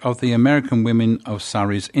coverage of the American Women of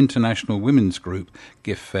Surrey's International Women's Group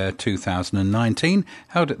Gift Fair 2019,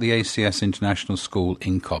 held at the ACS International School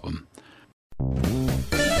in Cobham.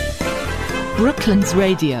 Brooklands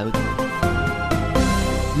Radio.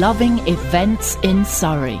 Loving events in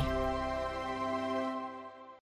Surrey.